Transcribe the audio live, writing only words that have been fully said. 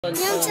I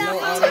appreciate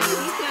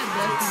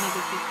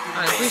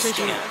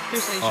you.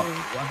 Appreciate you.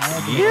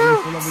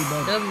 Yeah.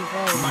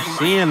 I'm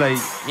saying, like,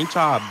 ain't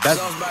y'all best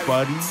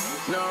buddy?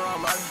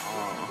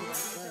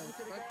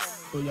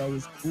 So y'all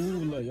was cool.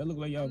 Like, y'all look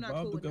like y'all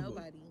vibe together.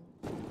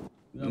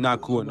 You're not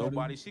cool with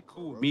nobody. She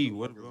cool with me.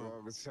 What?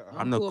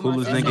 I'm the cool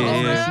coolest with nigga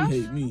here. She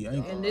hate me.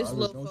 And this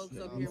little folks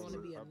up here want to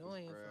be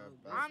annoying.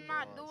 I'm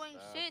not doing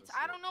shit.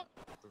 I don't know.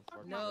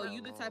 No,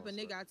 you the type of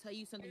nigga. I tell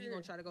you something, you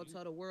gonna try to go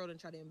tell the world and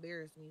try to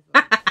embarrass me.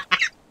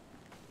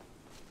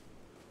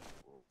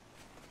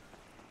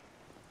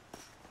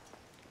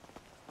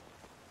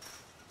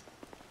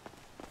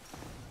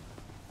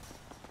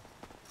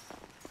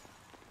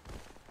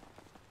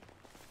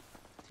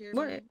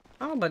 What?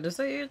 I was about to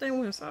say everything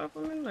went soft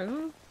for me. Like,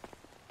 huh?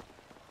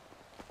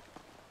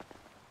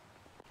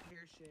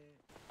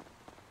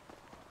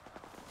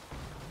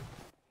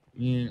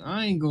 Man,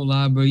 I ain't gonna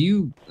lie, bro.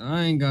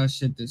 I ain't got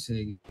shit to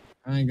say.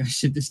 I ain't got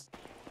shit to say.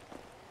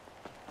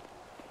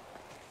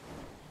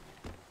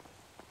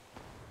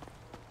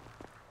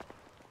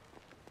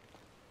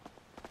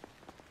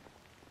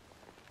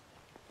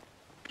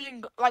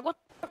 Like, what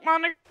the fuck, my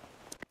nigga?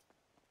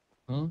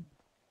 Huh?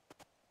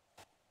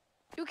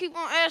 You keep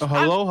on asking.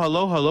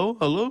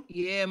 Hello.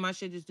 Yeah, my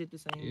shit just did the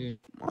same. Yeah.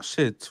 My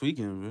shit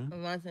tweaking,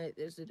 man. My shit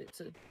just did it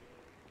too.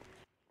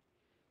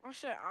 My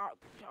shit,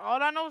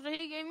 all I know is that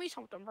he gave me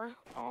something, bro.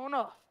 I don't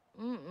know.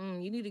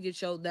 You need to get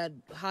that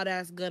hot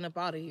ass gun up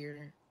out of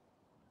here.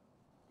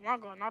 My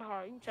gun, not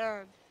hard. You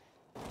trying?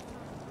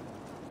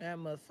 That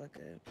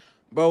motherfucker.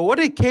 Bro, what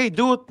did K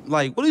do?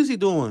 Like, what is he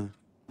doing?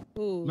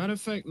 Ooh. Matter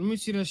of fact, let me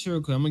see that shit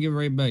real quick. I'm gonna get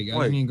right back.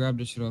 I didn't even grab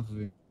this shit off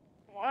of it.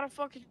 Why the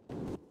fuck is...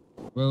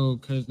 Bro,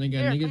 cause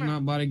niggas not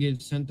about to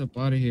get sent up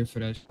out of here for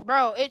that shit.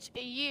 Bro, it's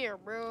a year,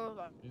 bro.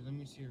 Like... Let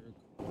me see it real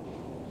quick.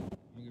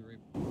 Let me get right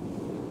back.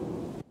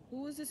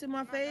 Who is this in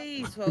my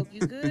face, folk? You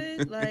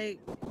good? Like...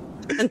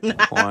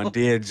 On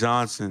Dear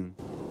Johnson.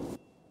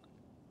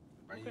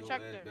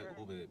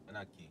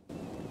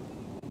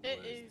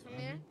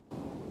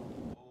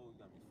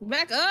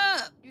 Back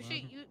up. You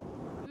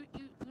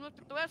looked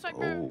at the website,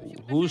 bro? Oh,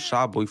 who's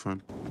Shaw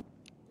boyfriend?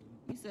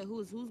 You said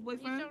who's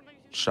boyfriend?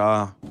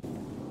 Shaw.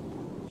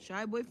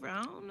 Shy boyfriend?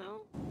 I don't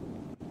know.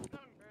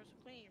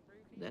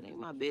 That ain't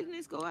my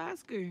business. Go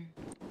ask her.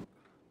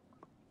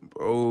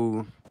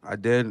 Bro, I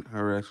did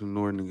harass with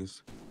Nord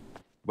niggas.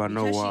 But I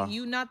know why.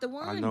 You not the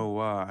one. I know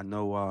why.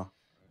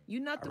 You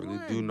not the one. I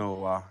really do know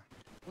why.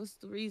 What's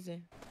the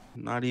reason?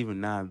 Not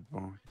even that,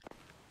 bro.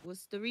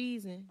 What's the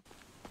reason?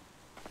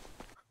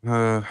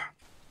 TMR.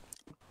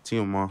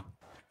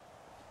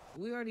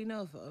 We already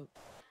know,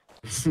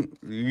 folks.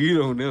 You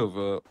don't know,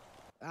 folks.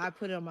 I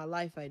put it on my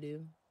life, I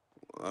do.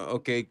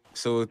 Okay,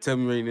 so tell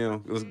me right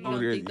now. Let's go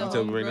there. You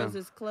tell me right now.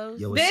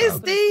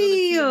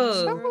 Bestie!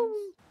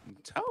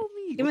 Tell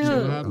me. Give me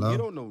a You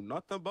don't know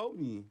nothing about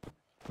me.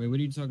 Wait, what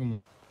are you talking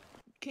about?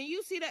 Can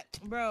you see that,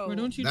 bro? Wait,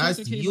 don't you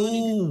That's you.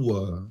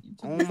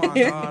 Oh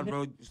my God,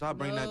 bro. Stop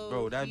bringing that,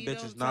 bro. That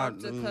bitch is not.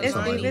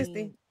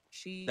 Bestie.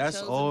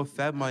 That's all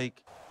Fat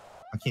Mike.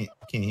 I can't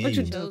hear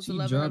you. She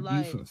dropped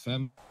you for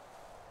fam.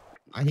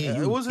 I hear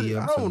you. It wasn't.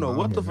 I don't know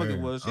what the fuck it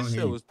was. She I don't said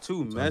hear it was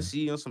too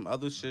messy or some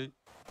other shit.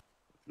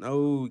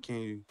 No,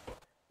 can't you?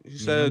 She I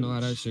said. know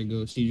how that shit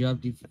goes. She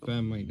dropped you for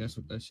fam, Mike. That's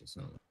what that shit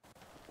sounds like.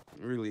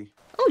 Really?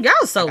 Oh,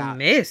 y'all so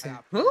messy.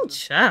 Oh,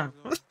 child.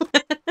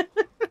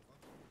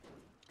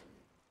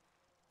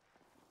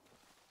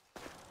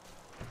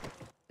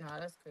 Nah,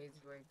 that's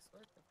crazy, Riggs.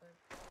 What the fuck?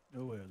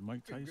 No way,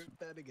 Mike Tyson.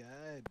 That nigga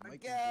had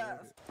Mike.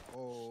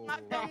 Oh, my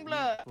dumb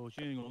blood. Oh,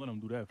 she ain't gonna let him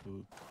do that,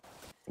 fool.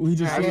 Who he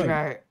just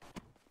said?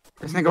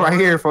 This nigga right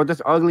here, for this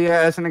ugly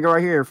ass nigga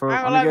right here, for.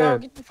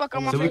 Get the fuck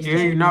out my So we face. can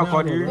hear you now,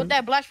 Cardi. With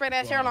that black straight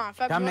ass hairline.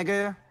 Dumb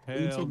nigga.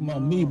 You talking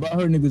about me, but I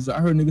heard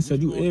niggas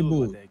said you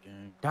able.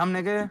 Dumb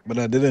nigga. but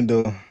I didn't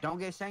do. Don't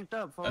get shanked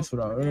up, folks. That's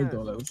what I heard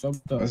though. Like, what's up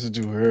with that? That's what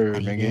you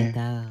heard,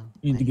 nigga.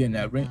 You need to get in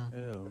that ring.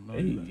 Hell no.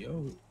 Hey,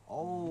 yo.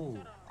 Oh.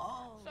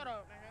 Shut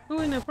up, nigga. Who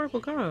in that purple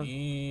car?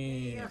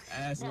 Yeah,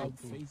 ass up,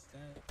 face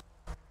down.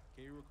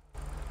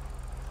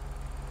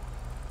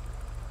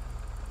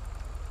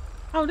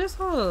 Oh, that's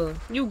her.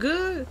 You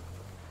good?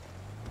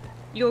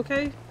 You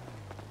okay?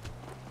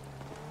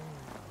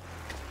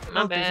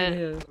 My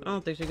bad. I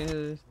don't think she can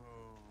hear us.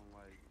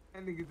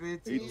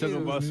 He talking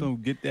about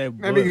some get that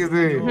butt. That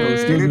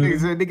nigga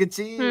said, nigga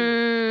cheese.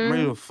 I'm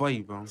ready to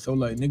fight, bro. So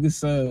like niggas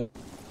said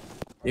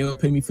they'll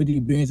pay me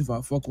 50 bands if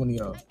I fuck one of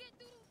y'all.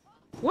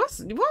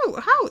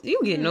 How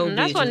you get no bitches,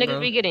 That's why niggas bro.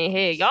 be getting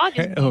hit. Y'all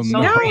just Hell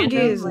no. Y'all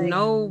get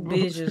no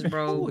bitches,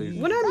 bro.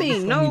 What I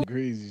mean, no.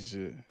 Crazy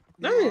shit.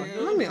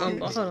 Let me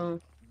hold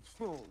on.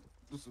 I'm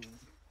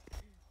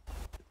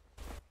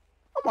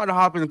about to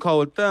hop in the car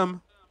with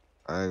them.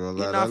 I ain't gonna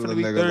He lie, not that finna little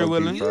be nigga third look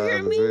wheeling.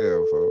 fine as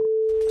hell, folks.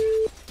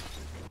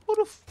 Who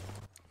the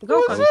Go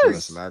Who for is it.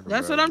 this?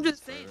 That's what I'm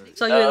just saying.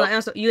 So you ain't gonna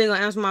answer. You ain't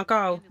gonna answer my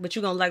call, but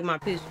you gonna like my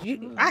pitch.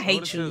 I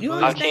hate you. You I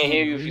understand? can't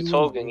hear you if you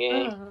talking,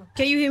 gang.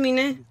 Can you hear me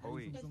now?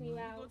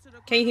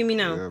 Can you hear me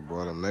now? Yeah,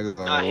 boy, them niggas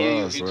on I the hear you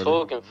line, if you son.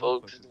 talking,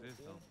 folks.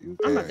 You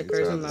I'm can't. about to You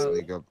curse tried him to out.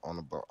 sneak up on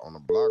the block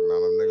now.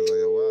 Them niggas on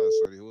your ass,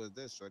 shorty. Who is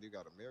this, shorty? You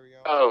got a Mary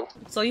on? Oh,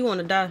 So you want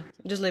to die?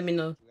 Just let me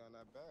know. You got in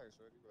that bag,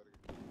 shorty.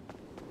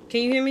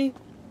 Can you hear me?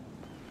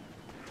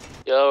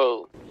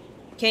 yo.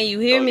 Can you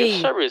hear Yo, your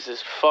me? service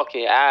is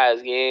fucking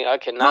ass, gang. I Oh,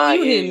 cannot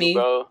you hear hear you, me?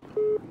 bro.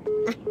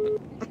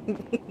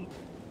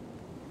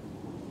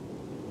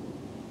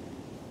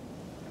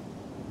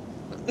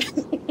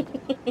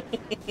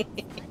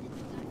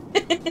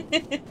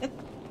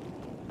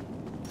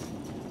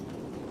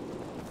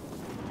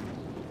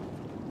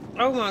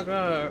 Oh my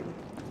god.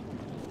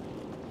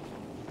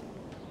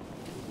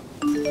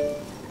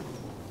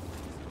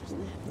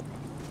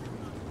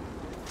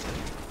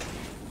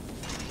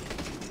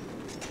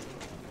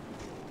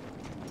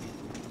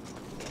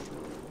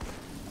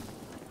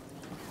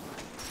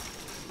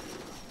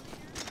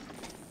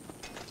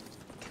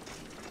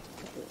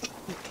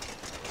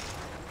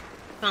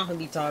 Time to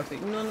be toxic,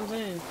 you know what I'm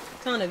saying?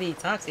 Time to be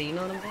toxic, you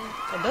know what I'm saying?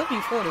 A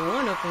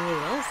W41 up in here,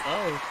 I'm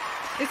sorry.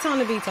 It's time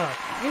to be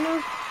toxic, you know?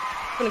 I'm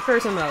finna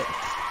curse him out.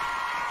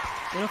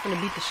 And I'm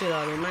finna beat the shit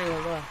out of him, I ain't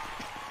gonna lie.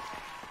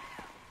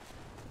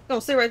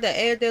 Gonna sit right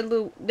there, add that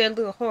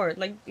little heart.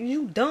 Like,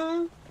 you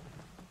dumb?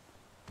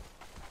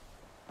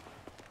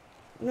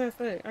 Matter of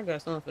fact, I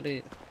got something for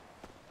that.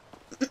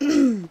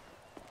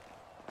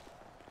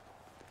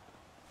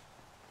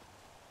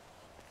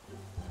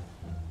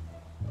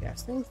 Got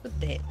something for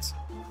that.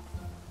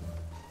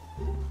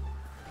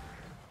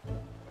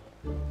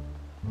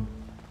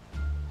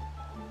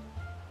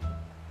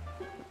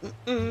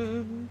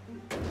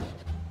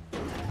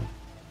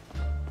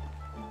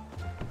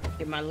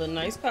 Get my little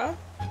nice car.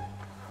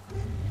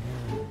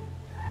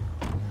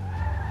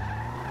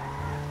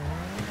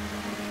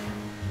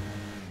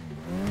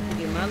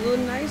 Get my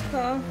little nice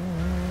car.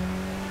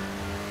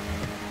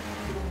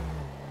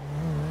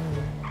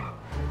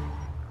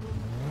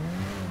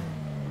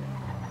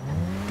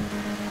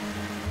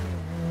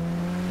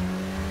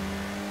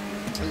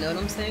 You know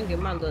what I'm saying? Get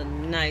my little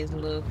nice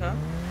little car.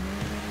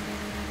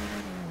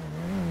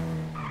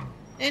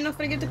 Ain't no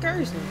finna get the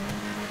cursing.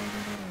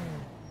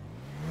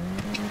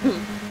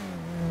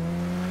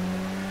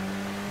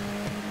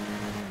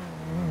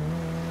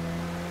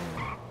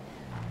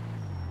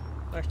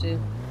 Watch this.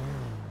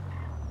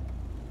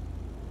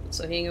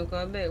 So he ain't gonna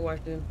call back.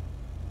 Watch this.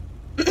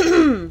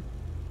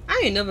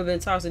 I ain't never been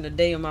tossing a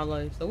day in my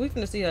life, so we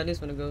finna see how this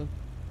finna go.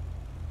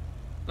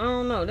 I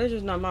don't know. That's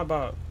just not my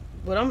bop.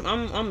 But I'm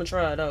gonna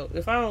try it out.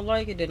 If I don't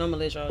like it, then I'm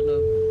gonna let y'all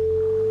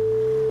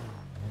know.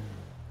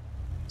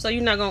 So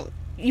you're not gonna.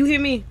 You hear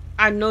me?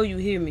 I know you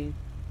hear me.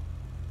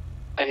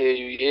 I hear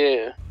you,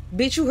 yeah.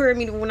 Bitch, you heard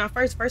me when I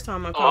first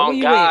time I called. Oh Where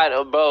you God,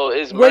 at? bro,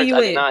 it's Where merch. you I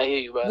at? did not hear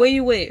you, bro. Where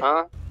you at?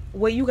 Huh?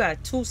 Where you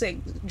got 2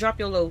 seconds? Drop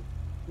your low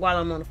while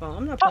I'm on the phone.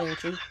 I'm not playing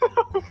with you.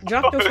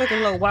 Drop your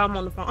fucking low while I'm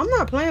on the phone. I'm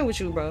not playing with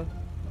you, bro.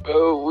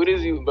 Bro, what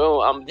is you,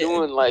 bro? I'm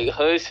doing like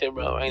hood shit,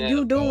 bro. Right now, You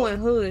bro. doing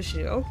hood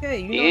shit, okay?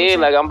 You know Yeah, what I'm saying?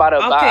 like I'm about to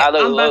buy.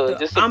 Okay, Look,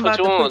 just to put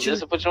you on, just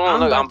to put you on.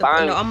 Look, I'm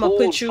buying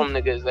food from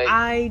niggas. Like,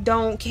 I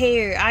don't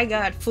care. I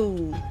got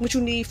food. What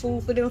you need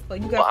food for them for?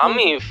 You got well, food. I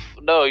mean,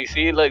 no, you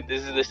see, like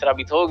this is the shit I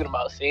be talking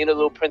about. Seeing the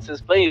little princess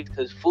place,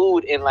 cause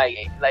food and like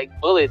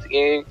bullets,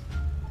 gang.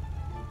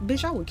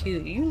 Bitch, I would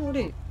kill you. You know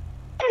that.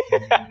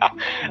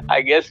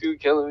 I guess you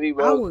killing me,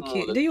 bro. I would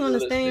kill. Do you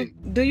understand?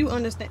 Do you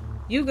understand?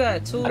 You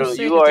got 2 Bro, seconds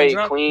you are to a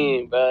drop.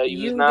 queen, bro. You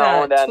was You not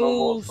on got that no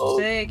more, 2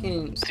 folks.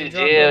 seconds to To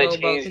drop jail your and low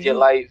ball. changed your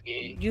life,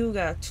 gang. You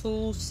got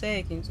 2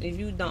 seconds. If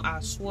you don't, I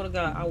swear to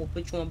God, I will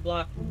put you on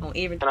block on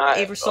every Bro,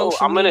 social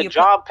I'm media. gonna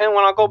drop pin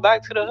when I go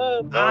back to the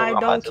hood, bro. I I'm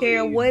about don't to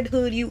care leave. what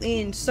hood you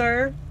in,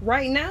 sir.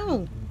 Right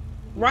now.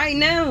 Right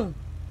now.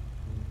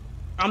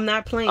 I'm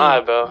not playing.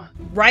 Alright, bro.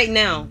 Right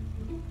now.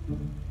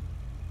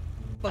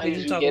 Why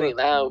you getting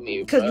loud with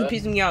me, because bro? you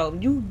pissing me off.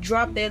 You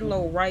drop that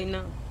low right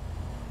now.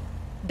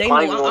 They I'm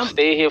not even gonna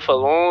stay here for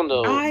long,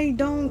 though. I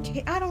don't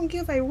care. I don't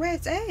give a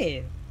rat's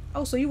ass.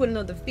 Oh, so you with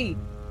another fee.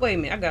 Wait a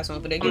minute, I got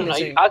something for that. Give me a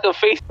second. I can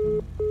face.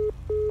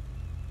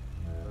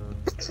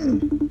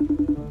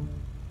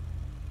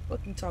 What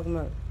you talking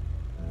about?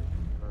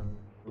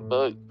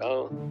 Look,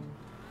 bro.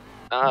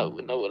 Nah,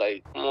 no,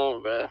 like, come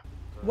on, bro.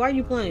 Why are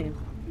you playing?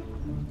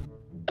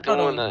 I don't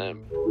want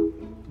nothing.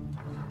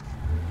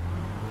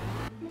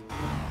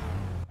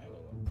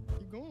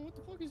 What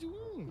the fuck is you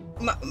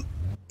on?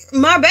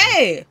 My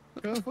bad.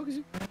 What the fuck is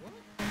you?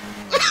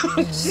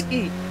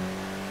 Shit.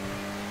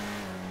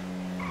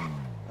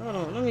 Hold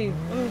on, let me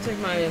take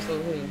my ass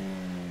over here.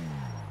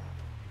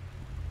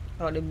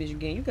 Oh, that bitch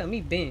again. You got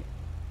me bent.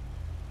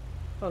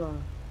 Hold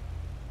on.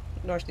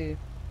 Watch this.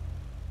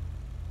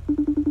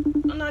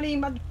 I'm not even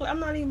about to play. I'm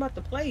not even about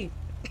to play.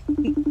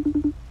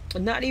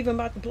 I'm not even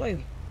about to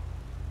play.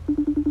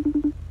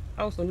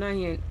 Oh, so now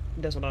he ain't.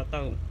 That's what I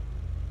thought.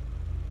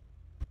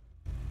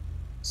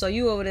 So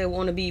you over there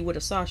want to be with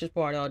a sausage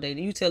party all day?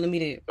 You telling me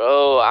that?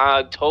 Bro,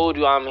 I told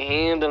you I'm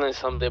handling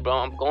something, bro.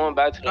 I'm going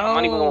back to the. I'm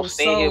not even gonna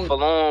stay here for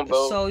long,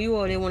 bro. So you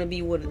over there want to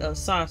be with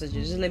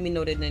sausages? Just let me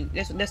know that. Then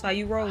that's how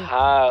you roll.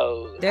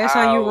 How? That's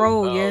how you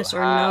roll. Bro? Yes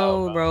or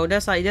no, bro?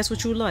 That's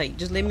what you like.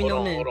 Just let me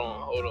know then.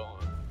 Hold on.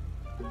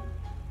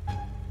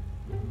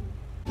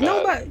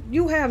 Nobody.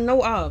 You have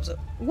no ops.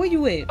 Where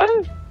you at?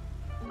 What?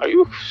 Are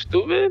you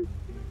stupid?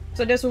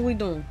 So that's what we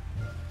doing.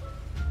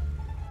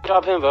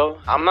 Drop in, bro.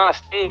 I'm not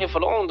staying here for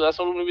long. That's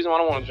the only reason why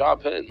I don't want to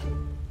drop in.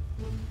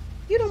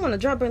 You don't want to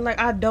drop in like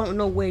I don't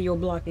know where your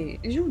block is.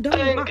 Is you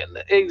dumb?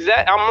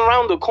 Exactly. I'm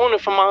around the corner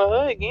from my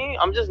hood, gang.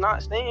 I'm just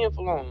not staying here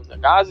for long. The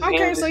guys is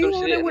Okay, so you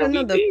over there with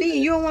another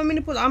thing. You don't want me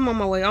to put. I'm on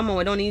my way. I'm on my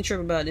way. Don't even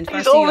trip about it. If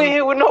He's over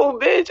here with no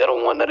bitch. I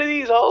don't want none of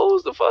these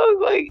hoes. The fuck,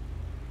 like.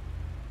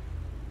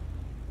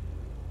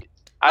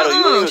 I don't.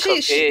 You don't even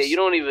compare. You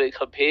don't even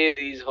compare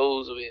these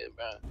hoes with it,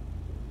 bro.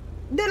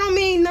 That don't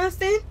mean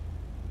nothing.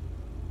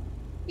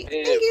 Yeah,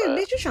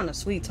 bitch, you trying to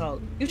sweet talk.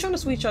 You trying to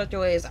sweet talk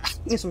your ass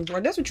in some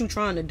drug. That's what you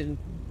trying to do.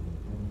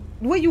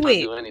 Where you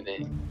at? Do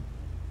anything.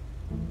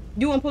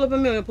 You want to pull up a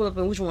million? Pull up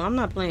in which one? I'm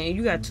not playing.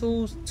 You got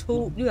two.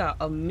 You got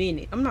a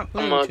minute. I'm not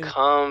playing. I'm gonna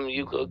come.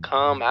 You could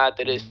come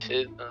after this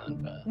shit done,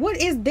 bro. What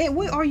is that?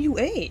 Where are you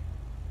at?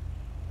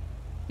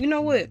 You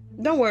know what?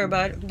 Don't worry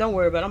about it. Don't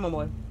worry about it. I'm on my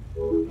way.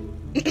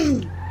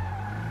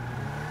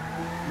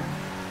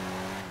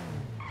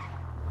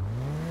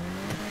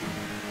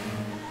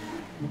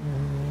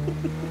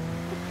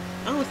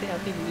 I don't see how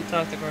people do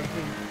toxic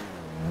RP.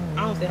 I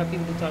don't see how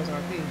people do toxic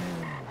RP.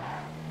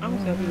 I don't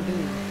see how people do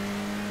it.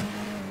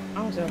 I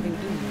don't see how people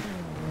do it.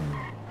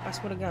 I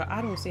swear to God,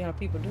 I don't see how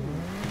people do it.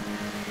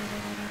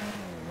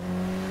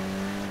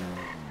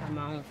 I'm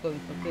my own fucking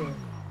fulfilled.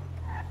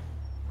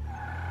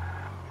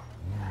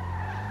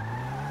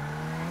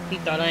 He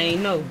thought I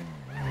ain't know.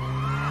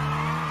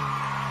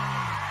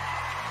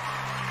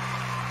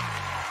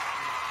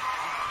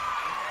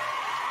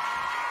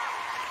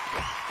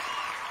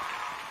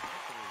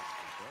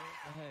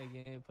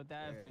 Put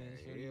that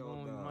in. You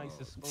might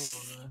score,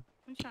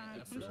 I'm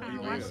trying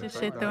to watch this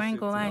shit though. I ain't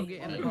gonna lie.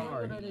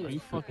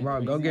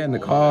 Bro, go get in the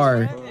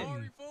car. Oh,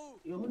 his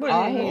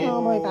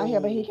homeboy's out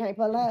here, but he can't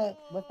pull up.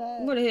 What's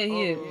up? What the hell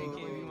he is?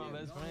 My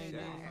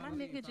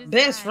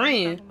best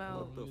friend.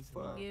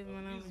 What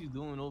you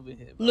doing over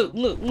here? Look.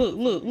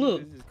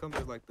 Come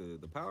as like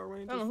the Power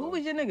Rangers. Who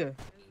was your nigga?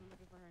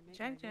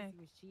 Jack.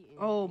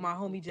 Oh, my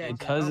homie Jack. Your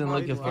cousin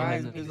looking for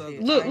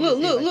niggas.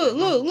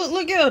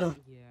 Look at him.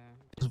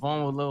 What's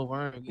wrong with Lil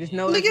Worm?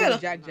 Look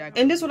at him.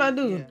 And this what I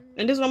do.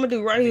 And this what I'm gonna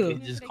do right here.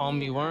 Just call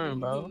me Worm,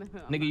 bro.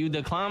 Nigga, you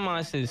decline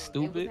my shit,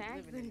 stupid.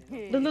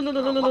 Look.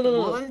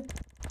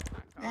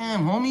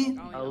 Damn, homie.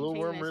 Lil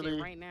Worm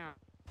really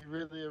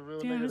a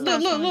real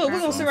nigga. Look. We're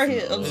gonna sit right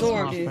here,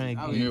 absorb it.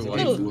 I'm here, wife. What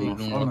you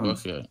doing?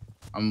 Okay.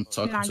 I'm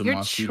talking to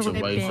my future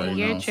wife right now.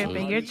 You're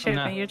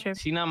tripping.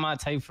 She not my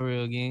type for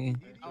real,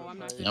 gang.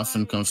 Y'all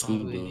finna come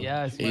school, bro.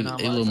 Yeah, hey,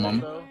 little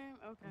mama.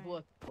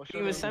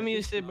 You even send me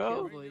your shit,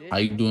 bro. How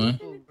you doing?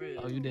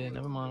 Oh, you did.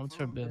 Never mind. I'm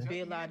tripping.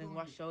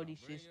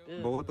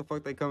 But what the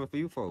fuck they coming for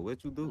you for?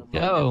 What you do?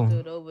 Yo.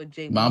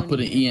 But I'm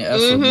putting E and F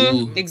for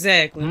blue.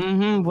 Exactly.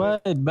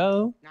 What,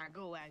 bro?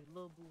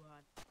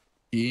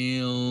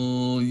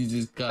 You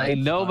just got. Like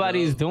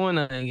nobody's doing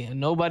nothing again.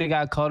 Nobody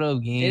got caught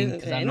up, gang.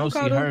 Cause I know she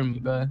heard me,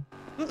 bro.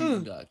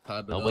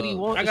 Nobody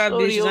wants. I got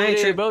bitches. I ain't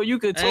tripping, bro. You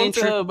could talk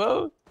to her,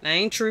 bro. I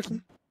ain't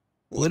tripping.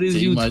 What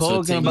is you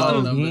talking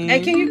about?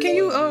 Hey, can you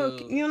you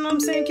know what I'm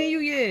saying? Can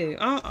you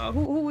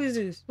who is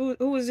this?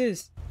 Who is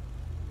this?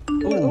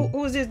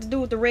 Who is this to do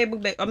with the red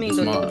book bag? I mean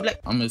the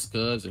black. I'm his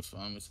cousin.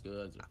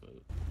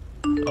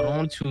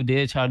 Don't you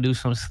dare try to do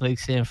some slick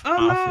shit in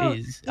front of my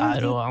face.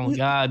 I don't.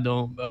 God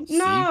don't, bro.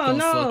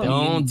 No.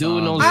 Don't do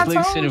no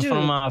slick shit in front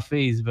of my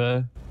face,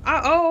 bro.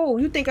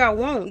 You think I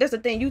won't? That's the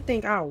thing. You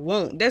think I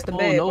won't? That's the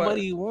bad part.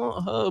 Nobody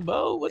want her,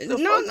 bro. What the fuck?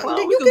 No,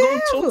 We could go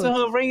talk to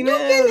her right now. You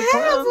can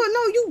have her.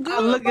 No, you good. I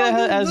look at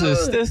her as a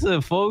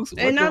sister, folks.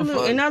 And I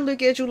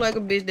look at you like a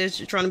bitch that's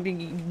trying to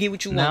get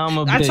what you want. Now I'm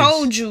a bitch.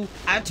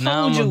 I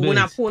told you when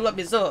I pull up,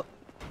 it's up.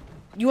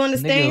 You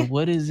understand? Nigga,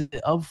 what is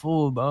it up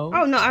for, bro?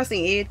 Oh no, I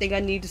seen everything I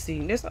need to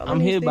see. That's all. I'm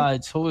here by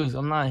choice.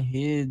 I'm not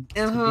here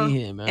to be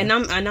here, man.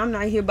 And I'm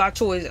not here by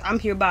choice. I'm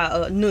here by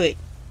a nut.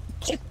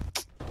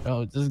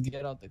 Bro, just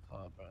get out the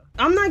car, bro.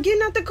 I'm not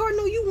getting out the car.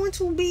 No, you want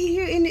to be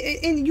here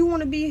and you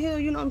want to be here.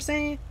 You know what I'm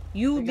saying?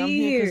 You be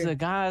here. Because the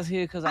guy's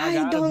here. Because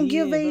I don't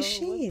give a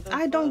shit.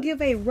 I don't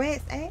give a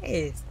rat's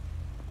ass.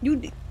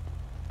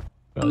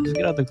 Bro, just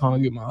get out the car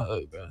and get my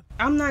hug, bro.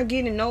 I'm not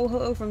getting no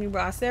hug from you,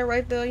 bro. I sat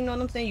right there. You know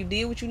what I'm saying? You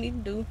did what you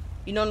need to do.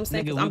 You know what I'm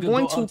saying? Nigga, I'm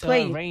going to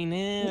play. Right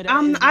now.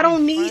 I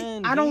don't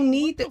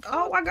need the.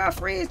 Oh, I got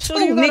friends too. So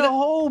you got a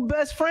whole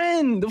best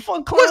friend. The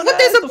fuck? What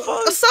this the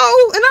fuck? So,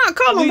 and I'll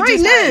call him right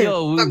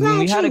now. When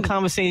we had a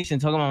conversation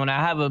talking about when I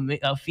have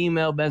a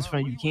female best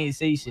friend, you can't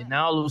say shit.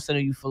 Now all of a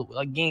sudden you feel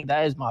like, gang,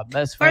 that is my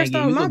best friend. First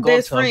off, my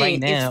best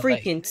friend is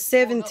freaking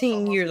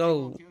 17 years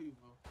old.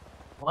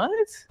 What?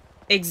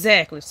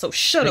 Exactly. So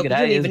shut up. You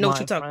don't even know what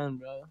you're talking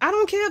about. I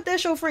don't care if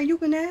that's your friend. You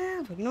can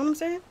have her. You know what I'm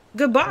saying?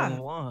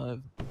 Goodbye.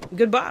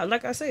 Goodbye.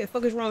 Like I said,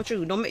 fuck is wrong with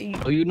you? Don't make you.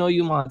 Oh, you know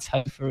you my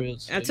type for real.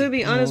 So and to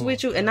be honest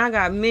with you, and I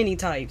got many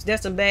types.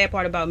 That's the bad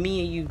part about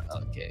me and you.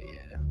 Okay,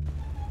 yeah.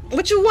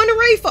 What you want to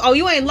rate for? Oh,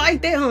 you ain't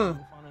like that, huh?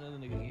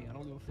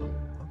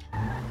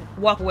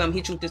 Walk away. I'm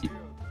hit you with this.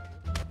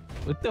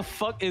 What the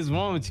fuck is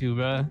wrong with you,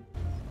 bro?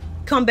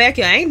 Come back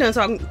here. I ain't done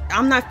talking.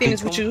 I'm not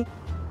finished with you.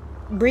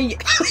 Bring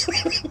it.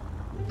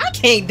 I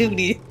can't do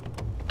this.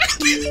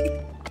 Giving me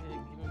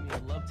a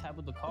love tap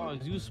with the cars.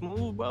 You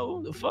smooth,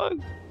 bro? The fuck?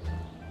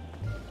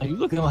 Are you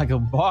looking like a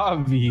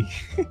Barbie?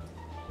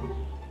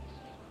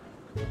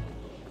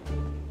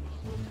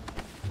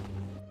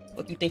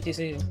 What do you think this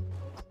is?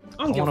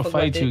 I don't want to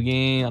fight you,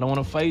 gang. I don't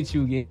want to fight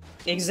you, gang.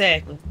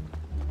 Exactly.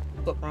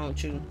 What's wrong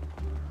with you?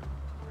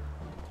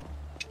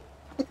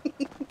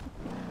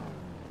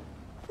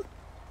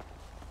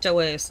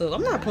 Your ass up.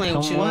 I'm not playing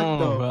with you. Come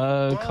on,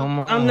 bro. Come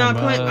on. I'm not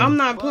playing. I'm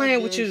not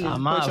playing with you.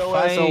 I'm not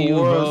fighting you,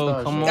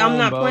 bro. Come on, I'm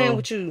not bro. playing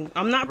with you.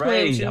 I'm not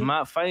playing with you. I'm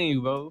not fighting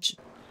you, bro.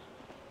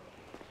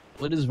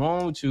 What is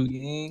wrong with you,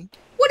 gang?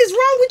 What is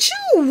wrong with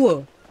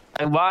you?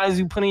 Like, why is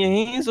you putting your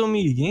hands on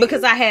me, gang?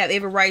 Because I have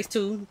every right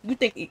to. You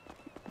think?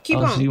 Keep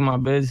on. So you my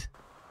bitch.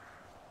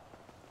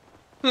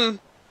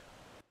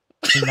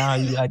 Nah,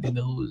 you acting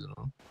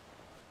delusional.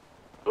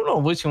 I don't know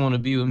what you want to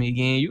be with me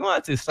again. You gonna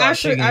have to stop I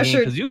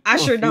confusing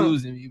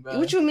don't. me, bro.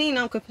 What you mean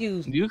I'm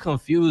confused? You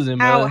confusing,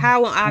 bro.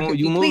 How am I confused?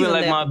 You moving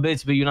like my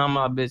bitch, but you're not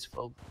my bitch,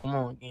 folks. Come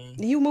on, gang.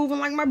 You moving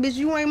like my bitch.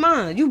 You ain't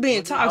mine. You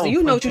being toxic.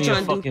 You know what you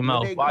trying to do.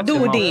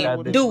 Do it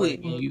then. Do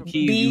it.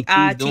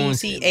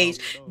 B-I-T-C-H.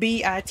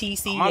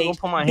 B-I-T-C-H.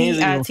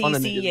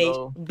 B-I-T-C-H.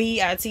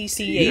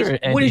 B-I-T-C-H.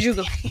 What did you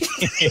go?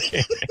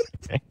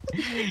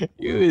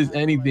 You is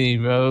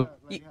anything, bro.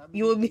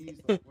 You would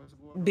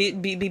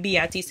be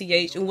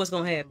B-I-T-C-H. And what's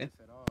gonna happen?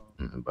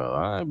 Bro, all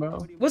right,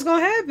 bro. What's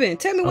gonna happen?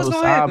 Tell me what's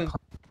gonna happen.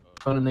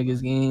 For the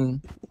niggas game.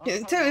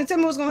 Tell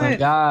me what's gonna happen.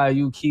 God,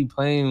 you keep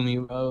playing with me,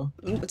 bro.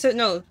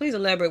 No, please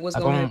elaborate what's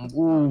gonna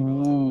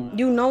happen.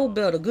 You know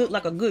better. Good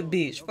like a good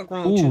bitch. Fuck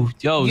wrong with you.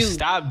 Yo,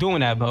 stop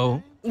doing that,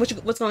 bro.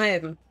 What's gonna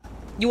happen?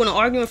 You wanna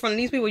argue in front of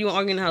these people or you wanna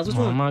argue in the house? Which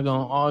one? I'm not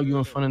gonna argue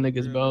in front of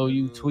niggas, bro.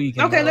 You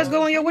tweaking. Okay, bro. let's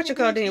go on your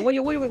car then. We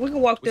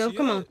can walk there.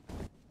 Come on.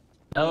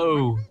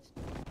 No.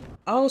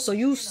 Oh, so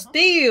you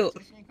still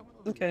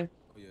okay.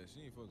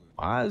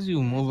 Why is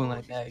you moving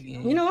like that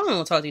again? You know, I don't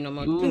want to talk to you no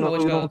more. You know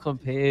what you don't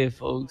compare,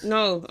 folks.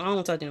 No, I don't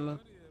want to talk to you no more.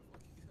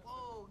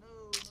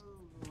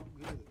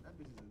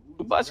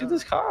 Who bought you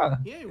this car?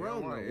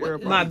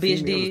 My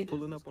bitch did.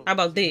 How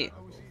about that?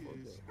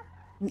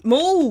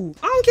 Move.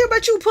 I don't care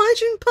about you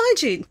punching.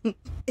 Punch it.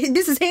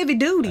 This is heavy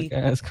duty.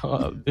 Ass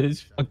car,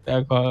 bitch. Fuck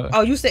that car.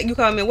 Oh, you said you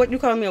called me a what? You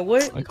called me a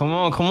what? Like, come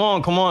on. Got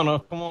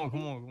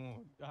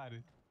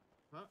it.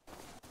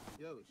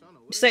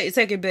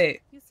 Take it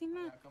back.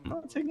 I'm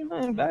not taking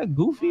nothing back.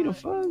 Goofy the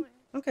fuck.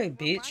 Okay,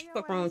 bitch.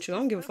 Fuck wrong with you. I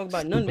don't give a fuck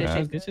about none of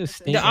that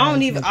shit. I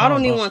don't even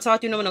want to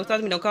talk to you no more. Don't talk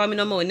to me. Don't call me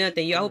no more.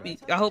 Nothing. I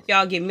hope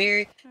y'all get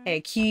married,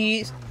 had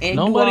kids, and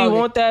nobody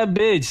want that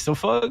bitch. So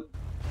fuck.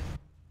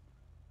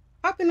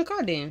 Hop in the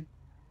car then.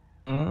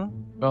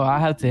 Bro, I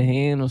have to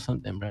handle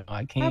something, bro.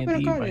 I can't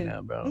leave right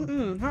now, bro.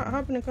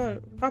 Hop in the car.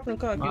 Hop in the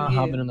car. I'm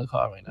hopping in the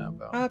car right now,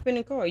 bro. Hop in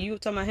the car. You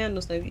talking about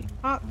handle something?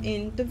 Hop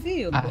in the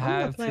vehicle. I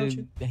have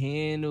to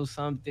handle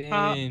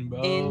something,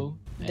 bro.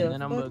 And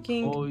then I'm gonna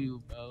call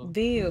you, bro.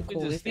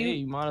 Vehicle. If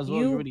you might as well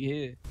be already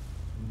here.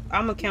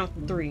 I'm gonna count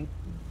to 3.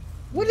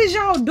 What is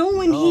y'all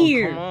doing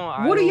here?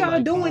 What are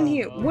y'all doing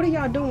here? What are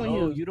y'all doing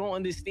here? You don't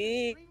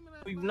understand.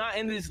 You're not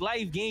in this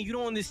life, gang. You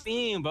don't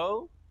understand,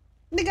 bro.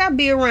 Nigga, I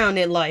be around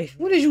that life.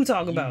 What is you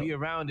talking about? You be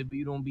around it, but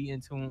you don't be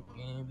into it,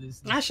 gang.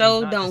 I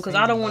sure don't, because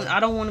I don't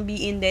want to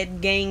be in that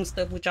gang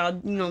stuff with y'all,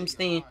 you know what I'm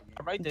saying?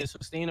 All right there, so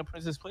stay in a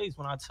princess place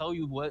when I tell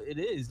you what it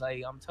is.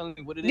 Like, I'm telling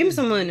you what it is. Give me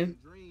some money.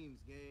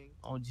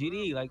 On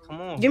GD, like, come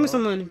on, Give me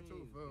some money.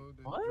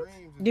 What?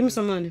 Give me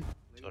some money.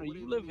 Jordan,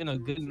 you live in a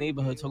good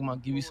neighborhood talking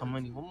about give you some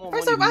money. What more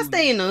First off, I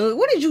stay in the hood.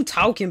 What are you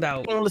talking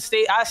about? On the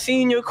state, I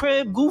seen your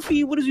crib,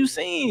 Goofy. What is you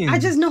saying? I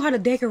just know how to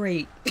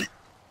decorate.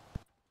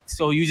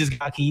 So you just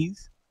got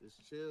keys?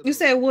 You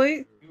said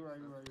what?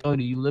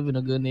 Jordan, you live in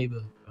a good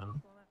neighborhood, bro.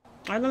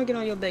 I don't get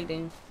on your back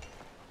then.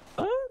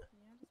 What?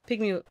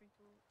 Pick me up.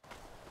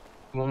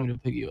 You want me to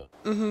pick you up?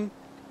 Mm-hmm. You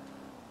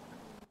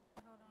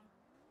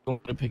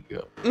want me to pick you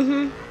up?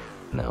 Mm-hmm.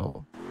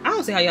 No. I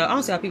don't see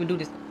how people do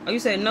this. Oh, you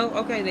said no?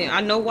 Okay, then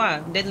I know why.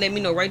 That let me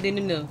know right then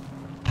and there.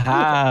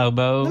 How,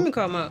 bro? Let me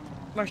call him up.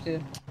 Watch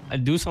this. I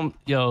do some,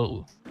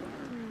 yo.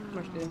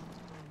 Watch this.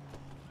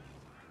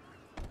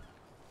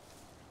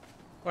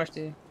 Watch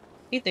this.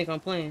 He think I'm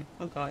playing.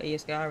 I'm called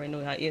ESK. I already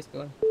know how ESK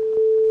goes.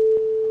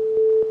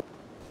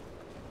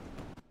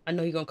 I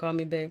know he gonna call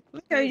me back.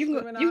 Okay, you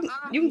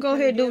can go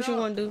ahead and do what you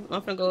want to do.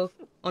 I'm finna go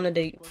on a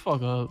date.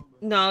 Fuck up.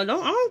 No, I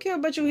don't care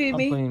about you hitting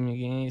me. Stop playing me,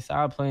 gang.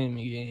 Stop playing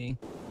me, gang.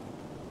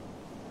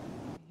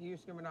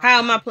 How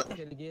am I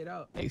playing?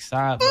 Like,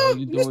 stop, bro.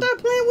 You stop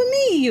playing with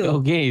me. Yo,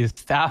 gang,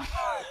 stop.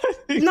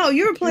 No,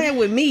 you're playing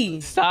with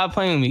me. Stop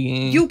playing with me,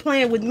 gang. You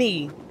playing with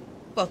me.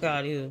 Fuck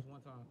out of here.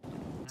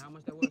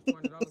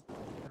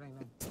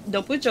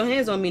 Don't put your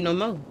hands on me no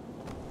more.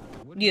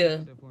 Yeah.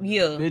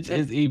 Bitch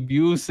is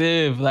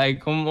abusive.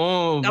 Like, come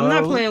on, bro. I'm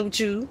not playing with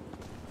you.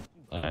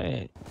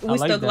 Alright. We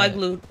stuck like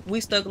glue.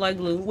 We stuck like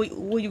glue.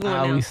 Where you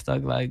going now? We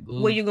stuck like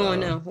glue. Where you going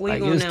now? Where you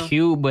like, going it's now?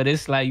 cute, but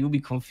it's like you be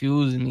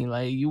confusing me.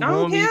 Like you I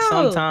don't want me care.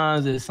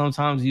 sometimes, and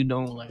sometimes you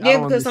don't. Like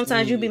Yeah, because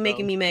sometimes you be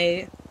making me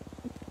mad.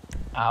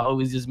 I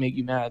always just make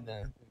you mad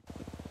then.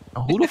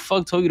 Now, who the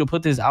fuck told you to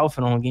put this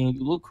outfit on, gang?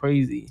 You look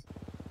crazy.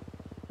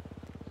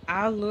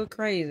 I look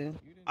crazy.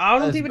 All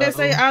them people that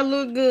say I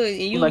look good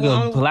and you like a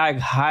on... black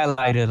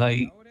highlighter,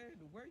 like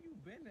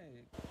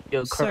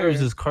your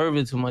curves is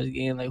curving too much,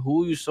 gang. Like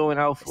who you showing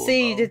out for?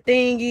 See, bro? the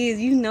thing is,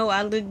 you know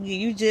I look good.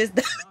 You just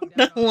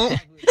don't want.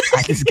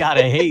 I just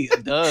gotta hate.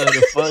 Duh,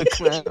 the fuck,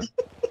 man.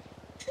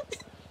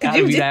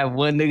 Gotta be that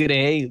one nigga to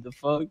hate. The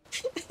fuck.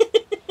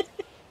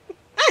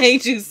 I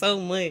hate you so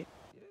much.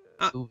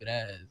 Stupid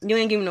ass. You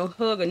ain't giving no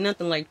hug or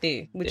nothing like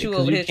that. But Yeah, you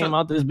over here came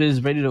out this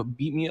bitch ready to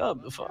beat me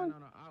up. The fuck.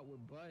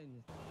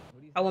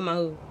 I want my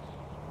hug.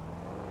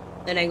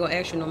 That ain't gonna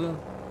ask you no more.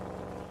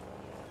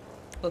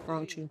 What's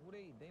wrong with you?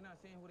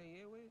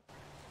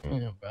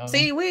 Yeah, bro.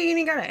 See, we ain't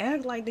even gotta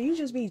act like that. You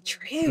just be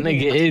tripping.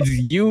 Nigga, it's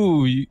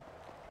you.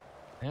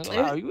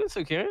 Are you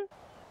insecure?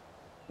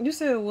 You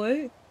said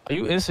what? Are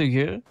you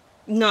insecure?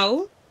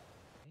 No.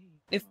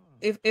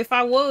 If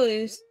I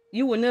was,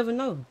 you would never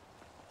know.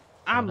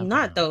 I'm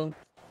not though.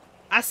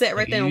 I sat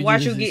right there and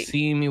watched you get.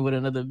 See me with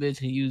another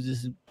bitch and you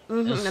just.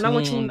 And I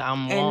want you.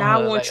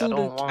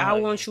 I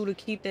want you to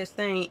keep that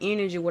same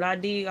energy. What I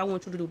did, I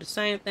want you to do the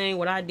same thing.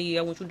 What I did,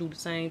 I want you to do the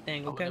same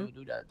thing. Okay. I would never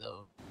do that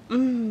though.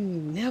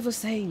 Never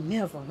say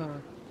never, huh?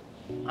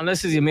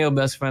 Unless he's your male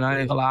best friend, I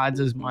ain't gonna lie. I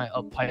just might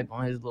up pipe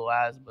on his little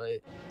ass, but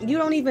you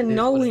don't even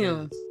know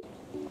him.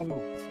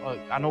 Fuck,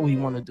 I know what he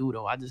want to do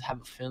though. I just have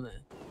a feeling.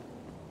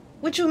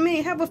 What you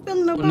mean? Have a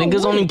feeling about niggas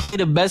what? only play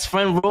the best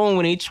friend role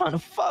when they trying to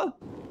fuck.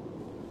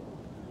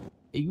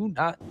 You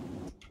not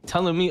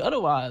telling me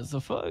otherwise.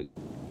 The fuck.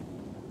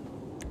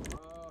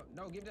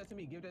 No, give that to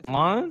me. Give that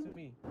to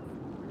me.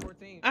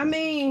 I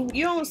mean,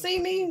 you don't see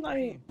me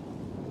like.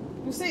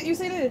 You see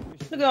this?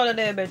 Look at all that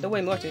there back there.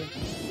 Wait, watch it.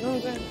 You know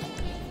what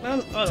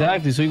I'm saying?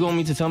 Exactly. So you want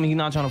me to tell me he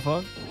not trying to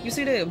fuck? You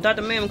see that?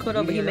 Dr. Man cut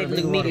up, but he made the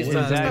look medium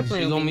size. Stop playing. So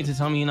you want me to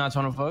tell me he not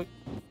trying to fuck?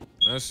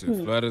 That shit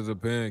flat as a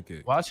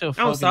pancake. Watch your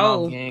fucking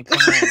mouth, gang. Come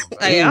on, bro.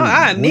 Hey,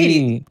 I admit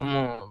it. Come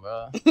on,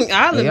 bro.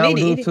 I'll admit it. I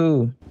do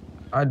too.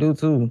 I do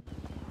too.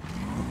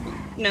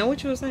 Now,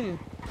 what you were saying?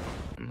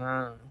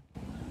 Nah.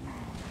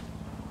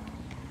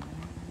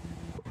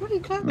 What are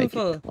you clapping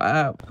for?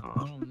 Wow.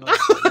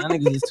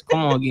 Come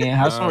on, gang.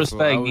 Have some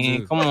respect,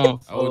 gang. Come on.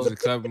 I was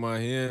just clapping my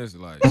hands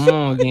like. Come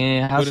on,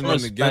 gang. Have some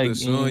respect, together,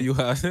 son. You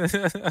have.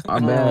 My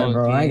bad,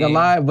 bro. I ain't gonna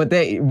lie,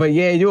 but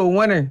yeah, you a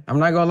winner. I'm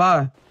not gonna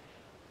lie.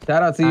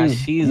 Shout out to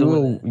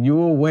you. You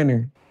a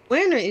winner.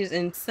 Winner is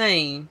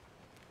insane.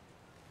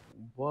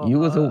 What? You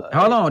was a.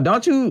 Hold on,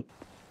 don't you?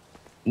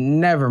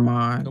 Never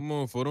mind. Come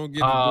on, fool. Don't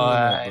get to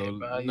doing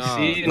that, though. Nah.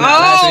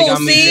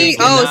 See,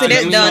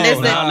 that's done. That's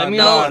it.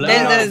 No,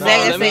 that's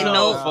exactly it.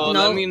 No.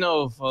 Let me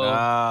know, fool.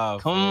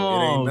 Come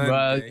on,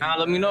 bro.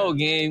 Let me know,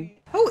 game.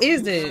 Who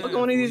is that? Look at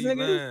one of these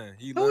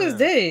niggas. Who is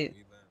that?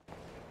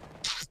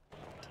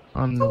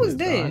 Who is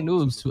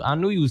that? I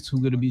knew you was too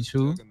good to be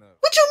true.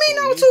 What you mean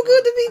I was too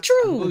good to be I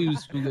true? knew you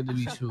was too good to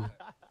be true.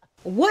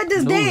 What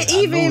does that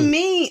even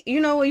mean? You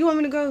know what? You want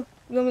me to go?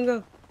 You want me to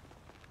go?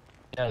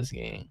 Yes,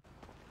 gang.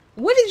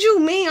 What did you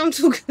mean I'm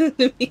too good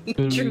to be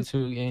true? Me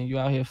too, gang. You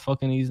out here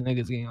fucking these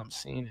niggas, gang. I'm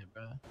seeing it,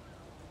 bro.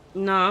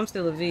 No, I'm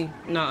still a V.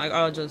 No,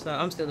 all jokes aside,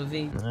 I'm still a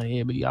V.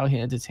 Yeah, but you out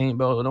here entertain,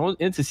 bro. Don't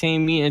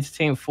entertain me,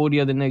 entertain 40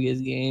 other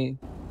niggas, gang.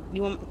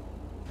 You want...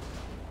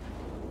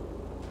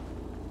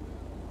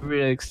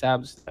 Really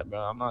establish that, bro.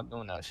 I'm not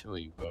doing that shit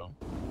with you, bro.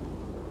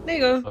 There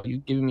you go. So you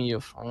giving me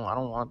your phone. I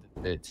don't want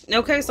this bitch.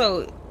 Okay,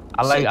 so...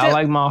 I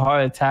like my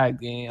heart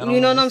attack, gang. You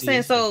know what I'm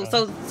saying? So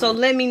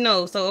let me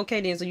know. So, okay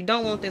then. So you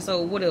don't want this,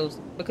 so what else?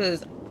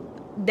 Because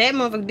that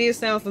motherfucker did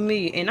sound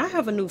familiar, and I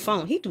have a new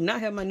phone. He do not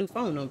have my new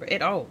phone number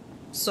at all.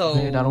 So...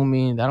 Man, that don't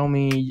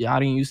mean y'all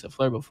didn't used to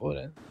flirt before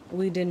that.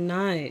 We did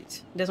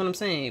not. That's what I'm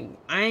saying.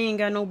 I ain't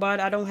got no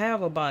body. I don't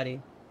have a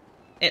body.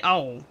 At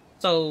all.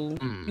 So,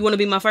 you want to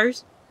be my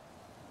first?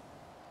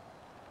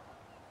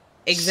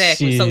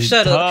 Exactly. Shit, so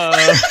shut up.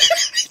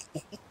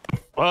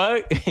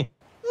 What?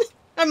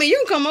 I mean,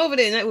 you can come over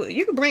there and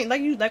you can bring,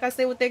 like I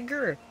said with that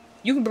girl,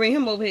 you can bring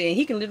him over here and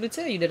he can literally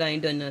tell you that I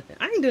ain't done nothing.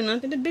 I ain't done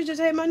nothing. The bitch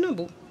just had my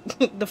number.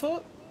 The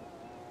fuck?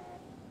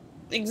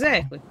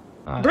 Exactly.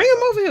 Bring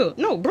him over here.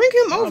 No, bring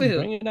him over here.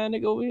 Bring that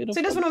nigga over here.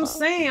 See, that's what I'm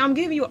saying. I'm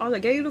giving you all. I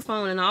gave you the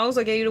phone and I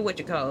also gave you the what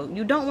you call.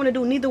 You don't want to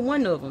do neither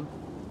one of them.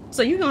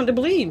 So you're going to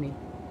believe me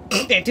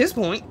at this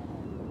point.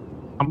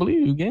 I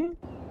believe you, gang.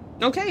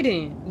 Okay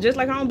then. Just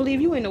like I don't believe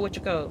you ain't know what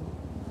you call.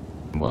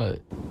 What?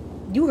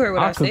 You heard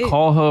what I said. I could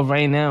call her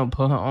right now and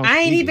put her on. I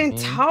ain't even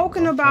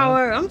talking about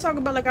her. I'm talking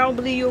about like I don't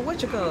believe you or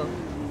what you call.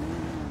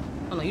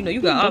 Oh no, you know you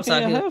got ops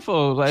out here.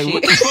 Like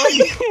what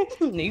the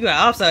fuck? You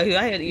got ops out here.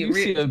 I had to get rid.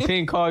 You see a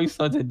pink car, you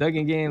start to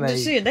ducking game like.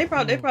 Shit, they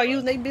probably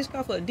using their bitch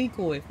car for a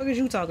decoy. What is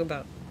you talking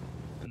about?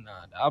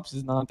 Nah, the ops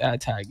is not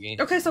that type game.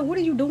 Okay, so what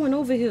are you doing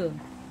over here?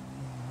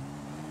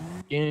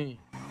 Game.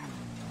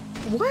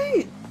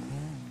 What?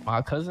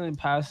 My cousin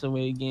passed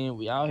away again.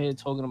 We out here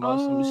talking about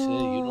some shit.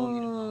 You don't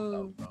need to know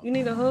about, bro. You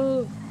need a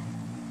hug?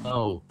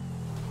 No.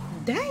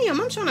 Damn,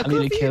 I'm trying to I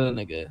need to comfort kill you. a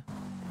nigga.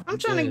 I'm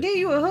trying to give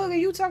you a hug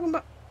and you talking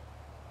about...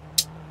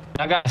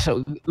 I got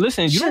so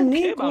listen, you don't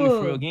care about me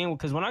for real, Shaniqua. game,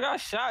 because when I got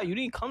shot, you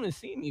didn't come to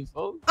see me,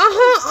 folks.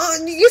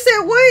 You said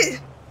what?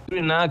 You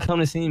did not come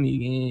to see me,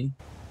 gang.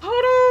 Hold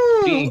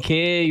on. You didn't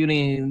care. You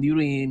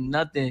didn't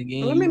nothing,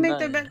 gang. Let me You make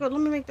nothing. that back up. Let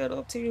me make that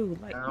up to you.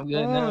 Like, I'm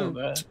good now,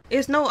 bro.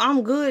 It's no,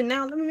 I'm good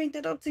now. Let me make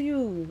that up to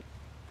you.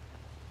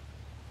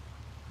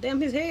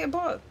 Damn, his head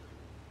pop.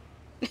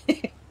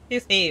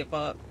 His head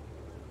pop.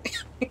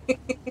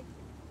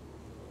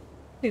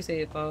 His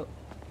head pop.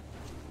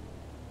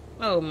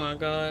 Oh my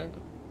god.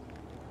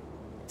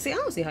 See, I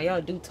don't see how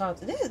y'all do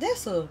toxic.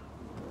 That's a...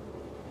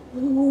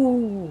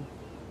 Ooh.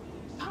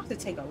 Toxic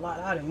take a lot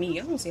out of me.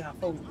 I don't see how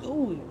folks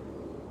do it.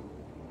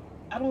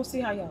 I don't see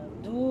how y'all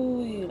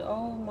do it.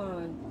 Oh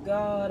my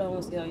god, I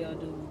don't see how y'all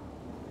do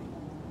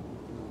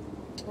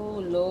it. Oh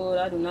Lord,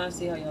 I do not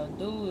see how y'all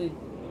do it.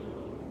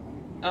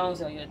 I don't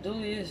see how y'all do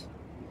this.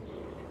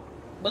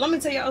 But let me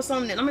tell y'all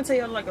something. Let me tell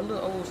y'all like a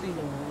little old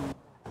secret.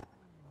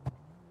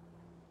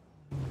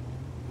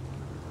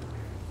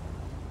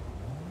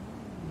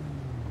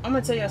 I'm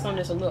gonna tell y'all something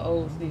that's a little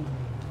old secret.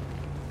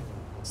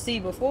 See,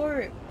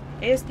 before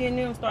SK and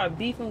them start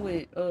beefing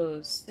with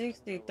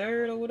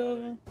 63rd or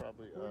whatever.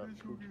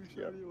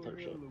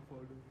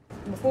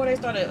 Before they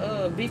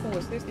started beefing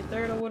with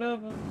 63rd or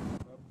whatever.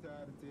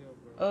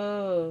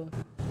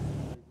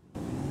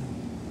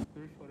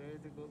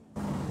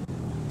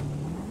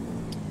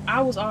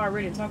 I was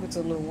already talking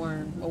to Lil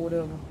Worm or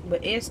whatever.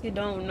 But SK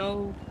don't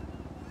know.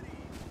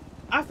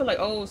 I feel like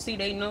see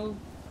they know,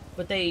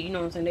 but they, you know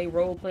what I'm saying, they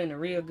role playing it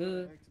real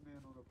good.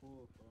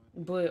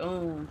 But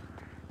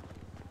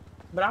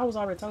I was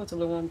already talking to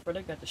Lil Worm before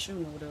they got the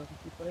shooting or whatever,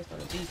 before they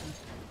started beefing.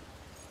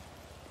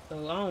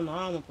 So I don't know,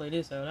 I'm gonna play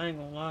this out, I ain't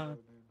gonna lie.